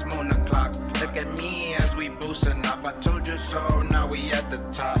in this moon o'clock. Look at me as we boosting off. I told you so, now we at the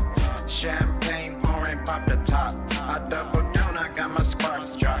top. Champagne pouring, pop the top. I double down, I got my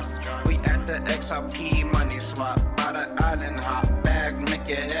sparks dropped. We at the XRP money swap. By the island hop, bags make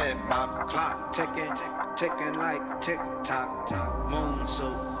your head pop. Clock ticking, ticking like tick-tock, moon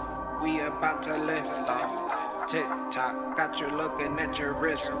suit. We about to lift off. Tick-tock, got you looking at your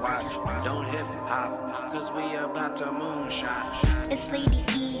wristwatch. Don't hip-hop, cause we about to moonshot. It's Lady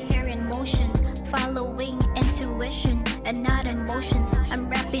E here in motion, following intuition and not emotions. I'm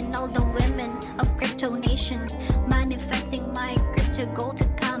rapping all the women of Crypto Nation, manifesting my crypto goal to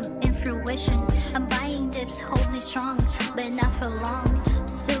come in fruition. I'm buying dips, holding strong, but not for long.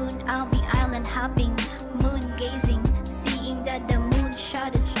 Soon I'll be island hopping, moon gazing, seeing that the moon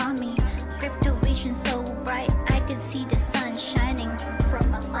shot is coming. Crypto vision so bright, I can see the sun shining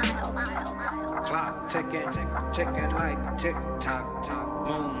from a mile. Clock ticking, ticking like tick-tock,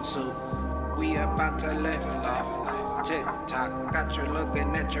 moon suit. We about to lift off. Tick-tock, got you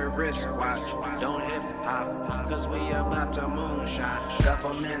looking at your wristwatch. Don't hip-hop, cause we about to moonshot.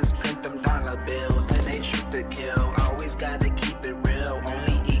 Governments print them dollar bills, and they shoot to kill. Always gotta keep it real,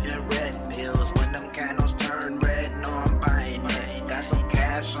 only eating red pills. When them candles turn red, no I'm buying it. Got some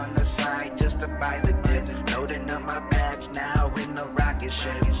cash on the side just to buy the dip. Loading up my badge now in the rocket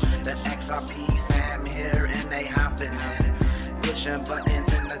ship. The XRP fam here and they hopping in. Pushing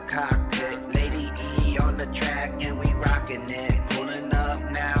buttons in the cockpit. Lady E on the track and we rocking it. Pulling up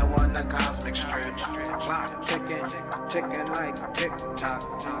now on the cosmic strip. Clock ticking, ticking like tick-tock,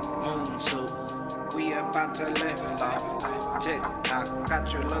 moon suit. We about to lift off. Tick-tock,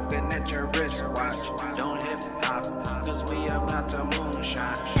 got you looking at your wristwatch. Don't hip-hop, cause we about to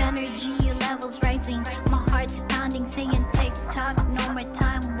moonshot. Energy levels rising, my heart's pounding, saying tick-tock, no more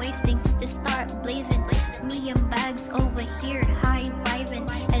time wasting. Just start blazing. Me and bags over here, high vibing,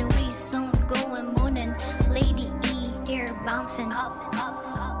 and we soon going mooning. Lady E here bouncing up.